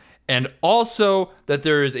era, and also that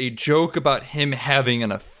there is a joke about him having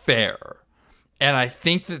an affair. And I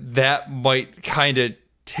think that might kind of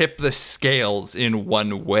tip the scales in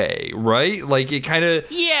one way, right? Like, it kind of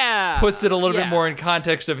puts it a little bit more in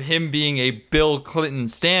context of him being a Bill Clinton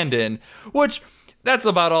stand-in, which that's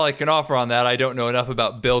about all I can offer on that. I don't know enough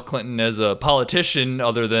about Bill Clinton as a politician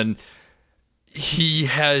other than he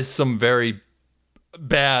has some very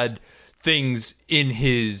bad things in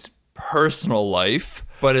his personal life.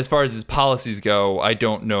 But as far as his policies go, I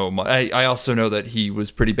don't know much. I also know that he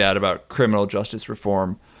was pretty bad about criminal justice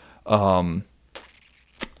reform. That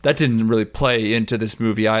didn't really play into this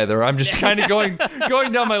movie either. I'm just kind of going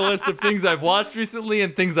down my list of things I've watched recently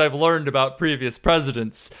and things I've learned about previous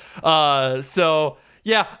presidents. So,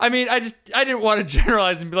 yeah, I mean, I didn't want to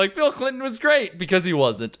generalize and be like, Bill Clinton was great, because he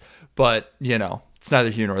wasn't. But, it's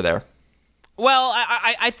neither here nor there. Well,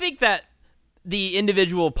 I think that the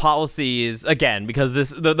individual policies, again, because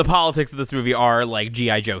the politics of this movie are like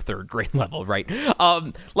G.I. Joe third grade level, right?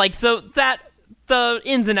 So that the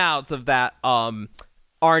ins and outs of that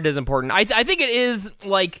aren't as important. I think it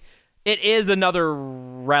is another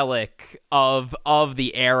relic of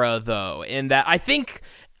the era, though, in that I think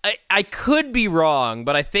I could be wrong,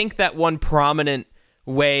 but I think that one prominent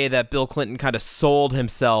way that Bill Clinton kind of sold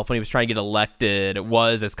himself when he was trying to get elected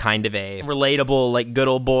was as kind of a relatable, like, good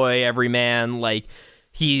old boy, everyman. Like,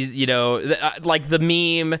 he's, like the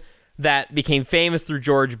meme that became famous through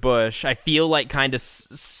George Bush, I feel like kind of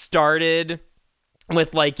started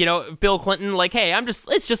with, like, Bill Clinton, like, hey, I'm just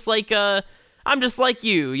like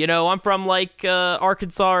you, I'm from, like,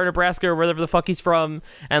 Arkansas or Nebraska or wherever the fuck he's from,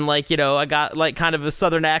 and, like, I got, like, kind of a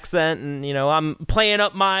southern accent, and, I'm playing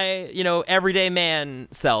up my, everyday man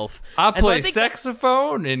self. I play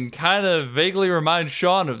saxophone and kind of vaguely remind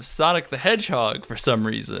Sean of Sonic the Hedgehog for some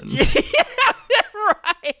reason. Yeah,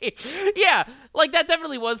 right. Yeah, like, that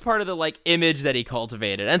definitely was part of the, like, image that he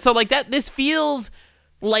cultivated, and so, like, this feels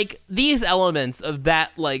like these elements of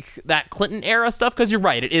that, like, that Clinton era stuff, because you're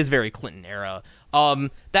right, it is very Clinton era.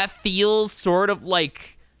 That feels sort of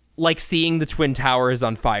like seeing the Twin Towers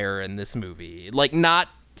on fire in this movie. Like, not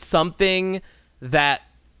something that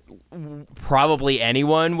probably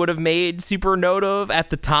anyone would have made super note of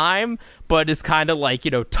at the time, but is kind of like,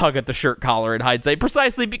 tug at the shirt collar in hindsight,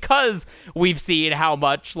 precisely because we've seen how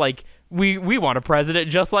much, like, we want a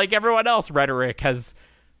president just like everyone else rhetoric has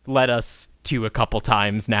led us to a couple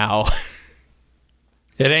times now.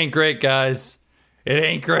 It ain't great, guys. It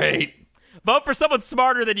ain't great. Vote for someone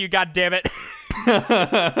smarter than you, goddammit.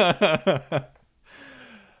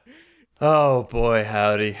 Oh boy,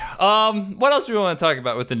 howdy. What else do we want to talk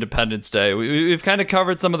about with Independence Day? We've kind of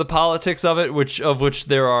covered some of the politics of it, which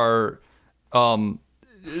there are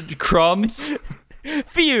crumbs.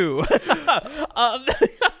 Few.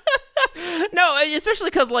 No, especially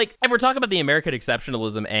because, like, if we're talking about the American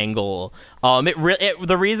exceptionalism angle,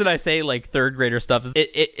 the reason I say, like, third grader stuff is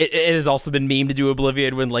it has also been memed to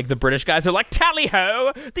oblivion when, like, the British guys are like,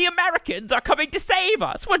 tally-ho, the Americans are coming to save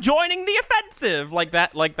us, we're joining the offensive, like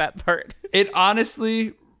that part. It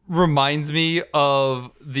honestly reminds me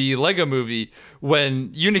of the Lego movie when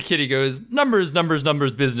Unikitty goes, numbers,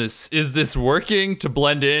 business. Is this working to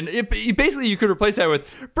blend in? Basically, you could replace that with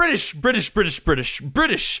British.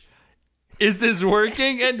 Is this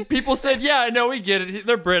working? And people said, yeah, I know, we get it.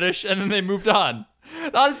 They're British. And then they moved on.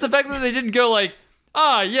 That's the fact that they didn't go like,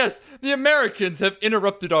 yes, the Americans have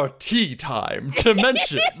interrupted our tea time to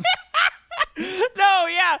mention. No,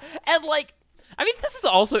 yeah. And, like, I mean, this is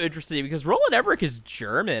also interesting because Roland Emmerich is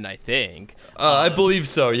German, I think. I believe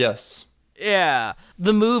so, yes. Yeah.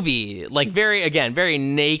 The movie, like, very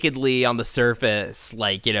nakedly on the surface,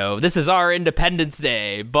 like, you know, this is our Independence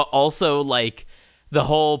Day, but also, like, the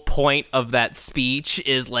whole point of that speech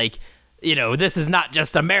is, like, you know, this is not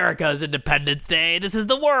just America's Independence Day, this is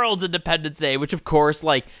the world's Independence Day, which, of course,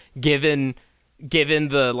 like, given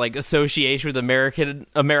the, like, association with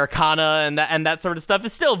Americana and that sort of stuff,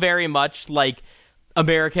 is still very much, like,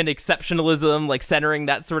 American exceptionalism, like, centering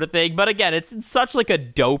that sort of thing. But again, it's in such, like, a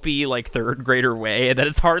dopey, like, third grader way that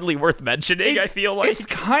it's hardly worth mentioning, I feel like. It's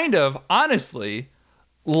kind of, honestly,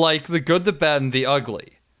 like The Good, the Bad, and the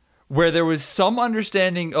Ugly, where there was some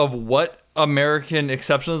understanding of what American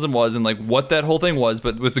exceptionalism was and, like, what that whole thing was,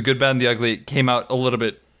 but with The Good, Bad, and the Ugly, it came out a little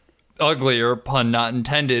bit uglier, pun not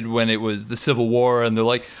intended, when it was the Civil War, and they're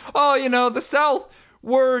like, oh, you know, the South,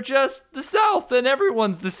 we're just the South, and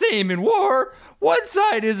everyone's the same in war. One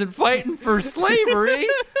side isn't fighting for slavery.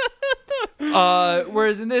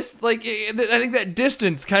 Whereas in this, like, I think that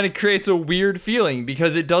distance kind of creates a weird feeling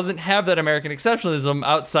because it doesn't have that American exceptionalism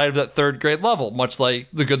outside of that third grade level, much like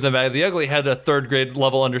The Good, the Bad, and the Ugly had a third grade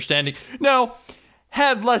level understanding. No,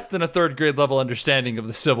 had less than a third grade level understanding of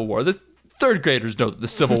the Civil War. The third graders know that the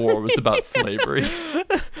Civil War was about slavery.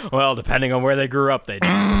 Well, depending on where they grew up, they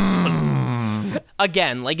do.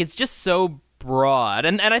 Again, like, it's just so broad.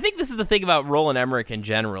 And I think this is the thing about Roland Emmerich in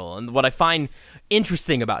general. And what I find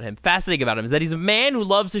interesting about him, fascinating about him, is that he's a man who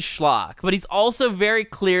loves his schlock, but he's also very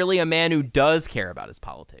clearly a man who does care about his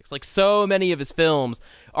politics. Like, so many of his films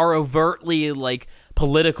are overtly, like,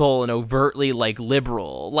 political and overtly, like,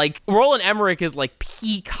 liberal. Like, Roland Emmerich is, like,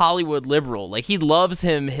 peak Hollywood liberal. Like, he loves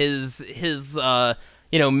his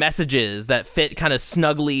you know, messages that fit kind of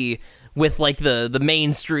snugly with, like, the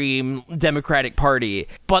mainstream Democratic Party.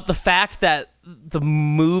 But the fact that the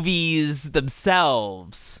movies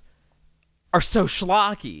themselves are so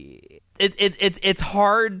schlocky, it's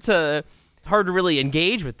hard to really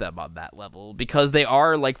engage with them on that level because they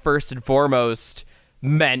are, like, first and foremost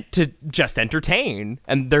meant to just entertain,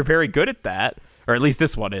 and they're very good at that. Or at least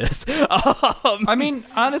this one is. I mean,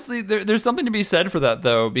 honestly, there's something to be said for that,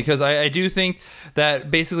 though, because I do think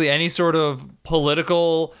that basically any sort of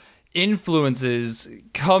political influences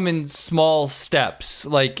come in small steps.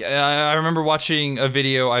 Like, I remember watching a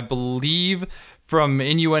video, I believe, from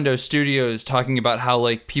Innuendo Studios talking about how,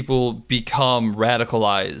 like, people become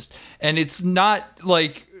radicalized. And it's not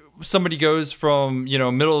like somebody goes from, you know,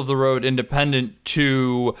 middle of the road independent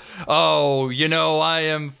to, oh, you know, I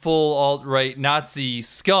am full alt-right Nazi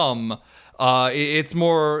scum. It's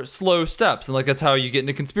more slow steps. And, like, that's how you get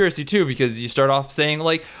into conspiracy too, because you start off saying,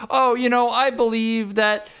 like, oh, you know, I believe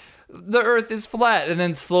that the earth is flat, and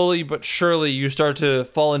then slowly but surely you start to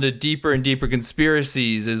fall into deeper and deeper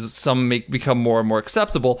conspiracies as some become more and more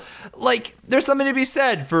acceptable. Like, there's something to be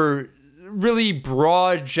said for really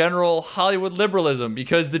broad general Hollywood liberalism,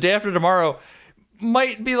 because The Day After Tomorrow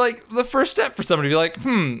might be, like, the first step for somebody to be like,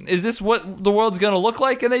 is this what the world's gonna look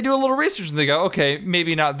like? And they do a little research and they go, okay,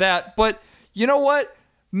 maybe not that, but you know what,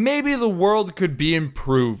 maybe the world could be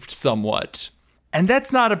improved somewhat. And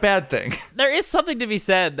that's not a bad thing. There is something to be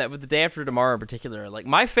said that with The Day After Tomorrow in particular, like,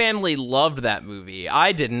 my family loved that movie.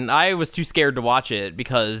 I didn't. I was too scared to watch it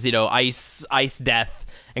because, you know, ice death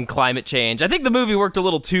and climate change. I think the movie worked a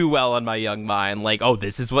little too well on my young mind. Like, oh,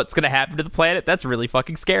 this is what's going to happen to the planet? That's really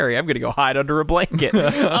fucking scary. I'm going to go hide under a blanket.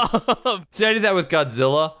 See, I did that with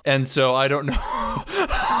Godzilla, and so I don't know.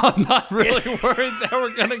 I'm not really worried that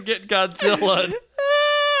we're going to get Godzilla.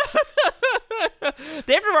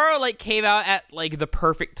 Day After Tomorrow, like, came out at, like, the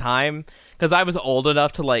perfect time because I was old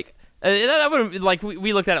enough to, like, That would like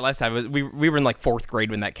we looked at it last time. We were in like 4th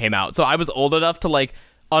grade when that came out, so I was old enough to like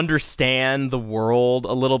understand the world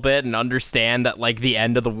a little bit and understand that like the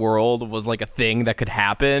end of the world was like a thing that could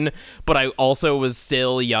happen. But I also was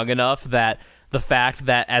still young enough that the fact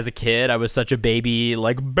that as a kid I was such a baby,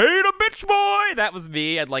 like beta bitch boy, that was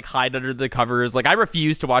me. I'd like hide under the covers. Like I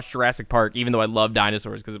refused to watch Jurassic Park even though I loved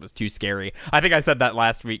dinosaurs because it was too scary. I think I said that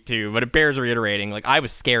last week too, but it bears reiterating. Like I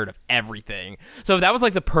was scared of everything. So that was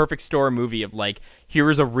like the perfect storm movie of like,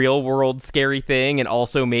 here's a real world scary thing and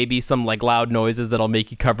also maybe some like loud noises that'll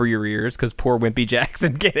make you cover your ears because poor Wimpy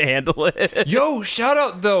Jackson can't handle it. Yo, shout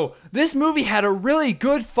out though. This movie had a really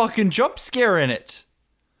good fucking jump scare in it.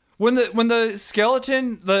 When the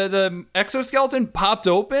skeleton, the exoskeleton popped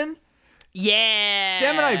open, yeah,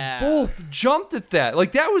 Sam and I both jumped at that.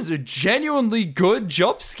 Like that was a genuinely good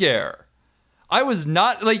jump scare. I was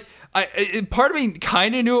not like part of me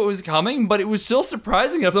kind of knew it was coming, but it was still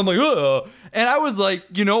surprising enough. I'm like, ugh. And I was like,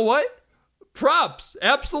 you know what? Props,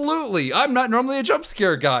 absolutely. I'm not normally a jump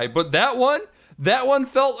scare guy, but that one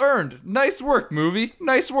felt earned. Nice work, movie.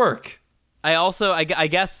 Nice work. I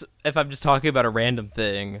guess if I'm just talking about a random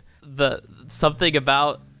thing, something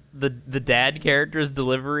about the dad character's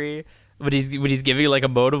delivery when he's giving like a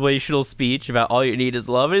motivational speech about all you need is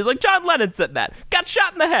love, and he's like, John Lennon said that, got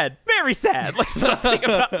shot in the head, very sad. Like something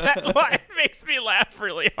about that line makes me laugh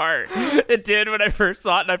really hard. It did when I first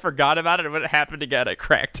saw it, and I forgot about it, and when it happened again, I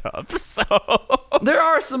cracked up. So there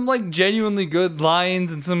are some like genuinely good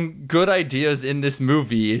lines and some good ideas in this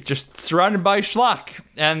movie. It's just surrounded by schlock,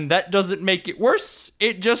 and that doesn't make it worse.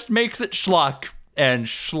 It just makes it schlock. And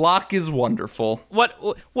schlock is wonderful.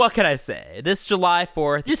 What can I say? This July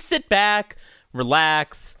 4th, just sit back,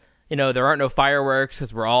 relax. You know, there aren't no fireworks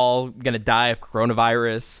because we're all going to die of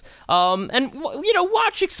coronavirus. And, you know,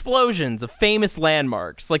 watch explosions of famous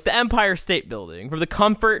landmarks like the Empire State Building from the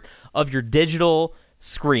comfort of your digital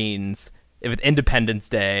screens with Independence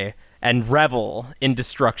Day, and revel in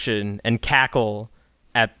destruction and cackle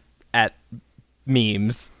at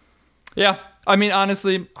memes. Yeah. I mean,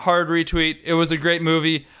 honestly, hard retweet. It was a great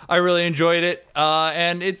movie. I really enjoyed it.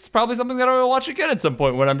 And it's probably something that I will watch again at some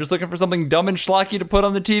point when I'm just looking for something dumb and schlocky to put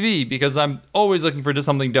on the TV, because I'm always looking for just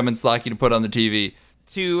something dumb and schlocky to put on the TV.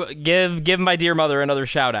 To give my dear mother another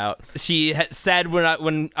shout out, she said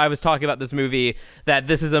when I was talking about this movie that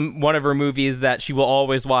this is one of her movies that she will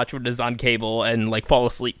always watch when it is on cable and like fall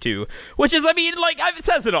asleep to, which is, I mean, like, it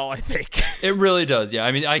says it all, I think. It really does. Yeah,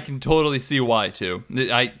 I mean, I can totally see why too.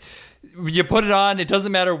 You put it on, it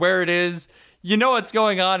doesn't matter where it is. You know what's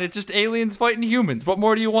going on. It's just aliens fighting humans. What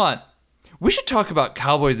more do you want? We should talk about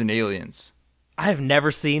Cowboys and Aliens. I have never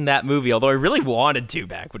seen that movie, although I really wanted to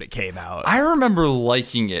back when it came out. I remember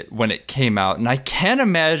liking it when it came out, and I can't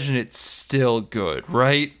imagine it's still good,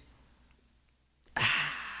 right?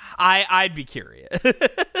 I'd be curious.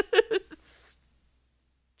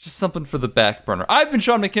 Just something for the back burner. I've been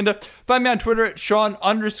Sean McKinda. Find me on Twitter at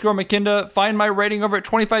Sean_McKinda. Find my writing over at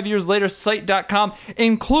 25yearslatersite.com,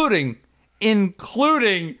 including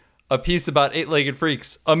a piece about Eight-Legged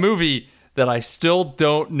Freaks, a movie that I still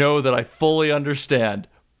don't know that I fully understand,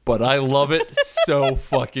 but I love it so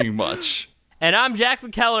fucking much. And I'm Jackson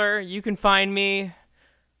Keller. You can find me...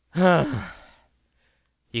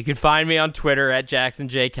 You can find me on Twitter at Jackson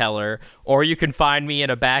J. Keller, or you can find me in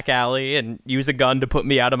a back alley and use a gun to put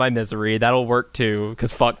me out of my misery. That'll work too,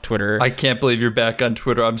 because fuck Twitter. I can't believe you're back on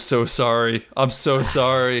Twitter. I'm so sorry. I'm so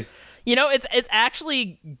sorry. You know, it's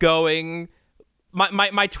actually going...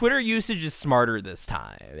 My Twitter usage is smarter this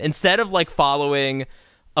time. Instead of like following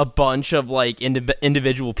a bunch of like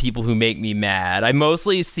individual people who make me mad, I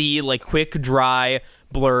mostly see like quick, dry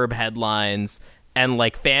blurb headlines and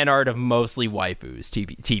like fan art of mostly waifus,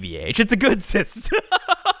 TBH. It's a good system.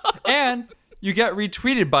 And you get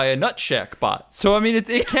retweeted by a Nutshack bot. So, I mean,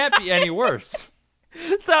 it can't be any worse.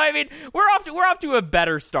 So, I mean, we're off to a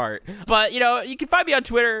better start. But, you know, you can find me on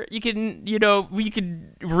Twitter. You can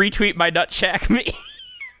retweet my Nutshack me.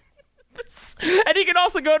 And you can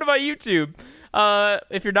also go to my YouTube.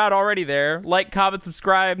 If you're not already there, like, comment,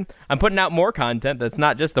 subscribe. I'm putting out more content that's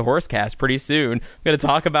not just the Horsecast pretty soon. I'm going to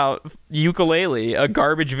talk about Ukulele, a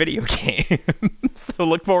garbage video game. So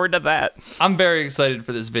look forward to that. I'm very excited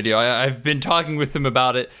for this video. I've been talking with him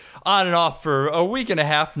about it on and off for a week and a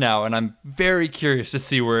half now, and I'm very curious to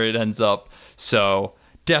see where it ends up. So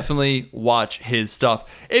definitely watch his stuff.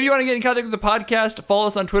 If you want to get in contact with the podcast, follow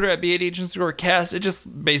us on Twitter at B80H_cast. It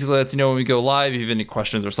just basically lets you know when we go live. If you have any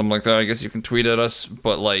questions or something like that, I guess you can tweet at us,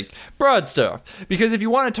 but like broad stuff. Because if you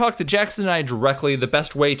want to talk to Jackson and I directly, the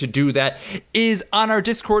best way to do that is on our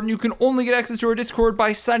Discord, and you can only get access to our Discord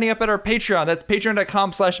by signing up at our Patreon. That's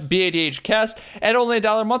patreon.com/B80Hcast. At only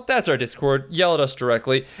 $1 a month, that's our Discord. Yell at us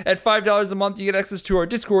directly. At $5 a month, you get access to our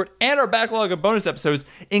Discord and our backlog of bonus episodes,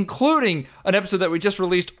 including an episode that we just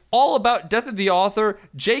released all about Death of the Author,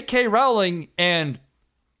 J.K. Rowling, and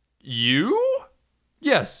you?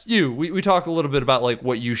 Yes, you. We talk a little bit about like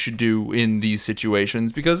what you should do in these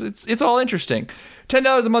situations because it's all interesting.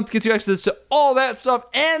 $10 a month gets you access to all that stuff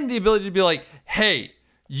and the ability to be like, hey,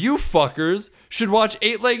 you fuckers should watch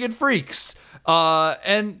Eight-Legged Freaks.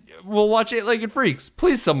 And we'll watch Eight-Legged Freaks.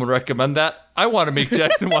 Please, someone recommend that. I want to make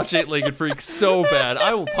Jackson watch Eight-Legged Freaks so bad.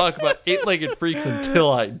 I will talk about Eight-Legged Freaks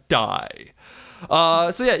until I die.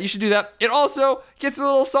 So yeah, you should do that. It also gets a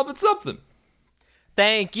little something something.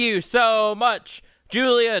 Thank you so much,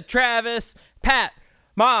 Julia, Travis, Pat,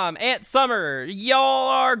 Mom, Aunt Summer. Y'all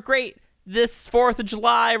are great. This 4th of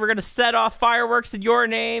July, we're going to set off fireworks in your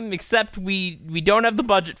name, except we don't have the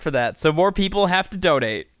budget for that, so more people have to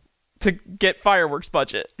donate to get fireworks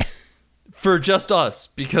budget. For just us,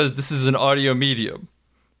 because this is an audio medium.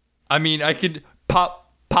 I mean, I could pop.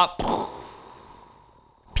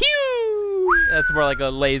 Pew! That's more like a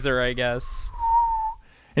laser, I guess.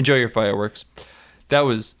 Enjoy your fireworks. That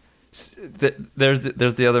was... There's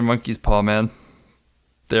the other monkey's paw, man.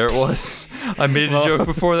 There it was. I made a joke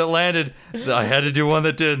before that landed. I had to do one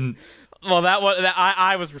that didn't. Well,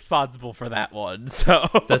 I was responsible for that one, so...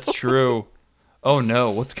 That's true. Oh no,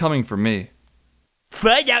 what's coming for me?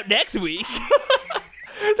 Find out next week.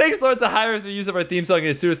 Thanks, Lord, to Hire for the use of our theme song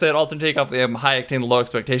is Suicide Alternate Take Off the High Octane Low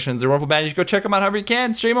Expectations. They're wonderful band. You should go check them out however you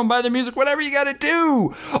can. Stream them, buy their music, whatever you gotta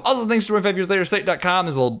do. Also, thanks to 25 Years Later Site.com.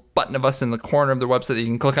 There's a little button of us in the corner of their website that you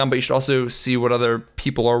can click on, but you should also see what other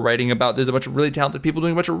people are writing about. There's a bunch of really talented people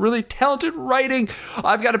doing a bunch of really talented writing.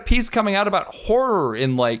 I've got a piece coming out about horror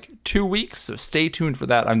in like 2 weeks, so stay tuned for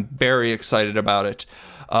that. I'm very excited about it.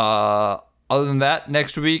 Other than that,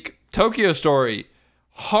 next week, Tokyo Story.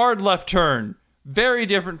 Hard left turn. Very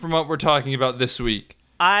different from what we're talking about this week.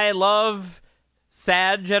 I love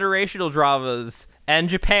sad generational dramas and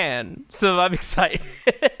Japan, so I'm excited.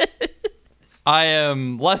 I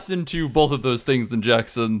am less into both of those things than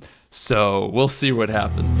Jackson, so we'll see what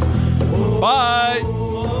happens. Bye!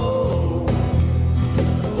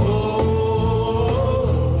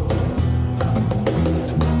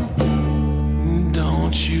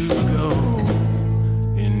 Don't you go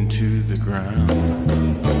into the ground.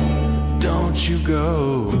 Don't you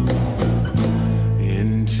go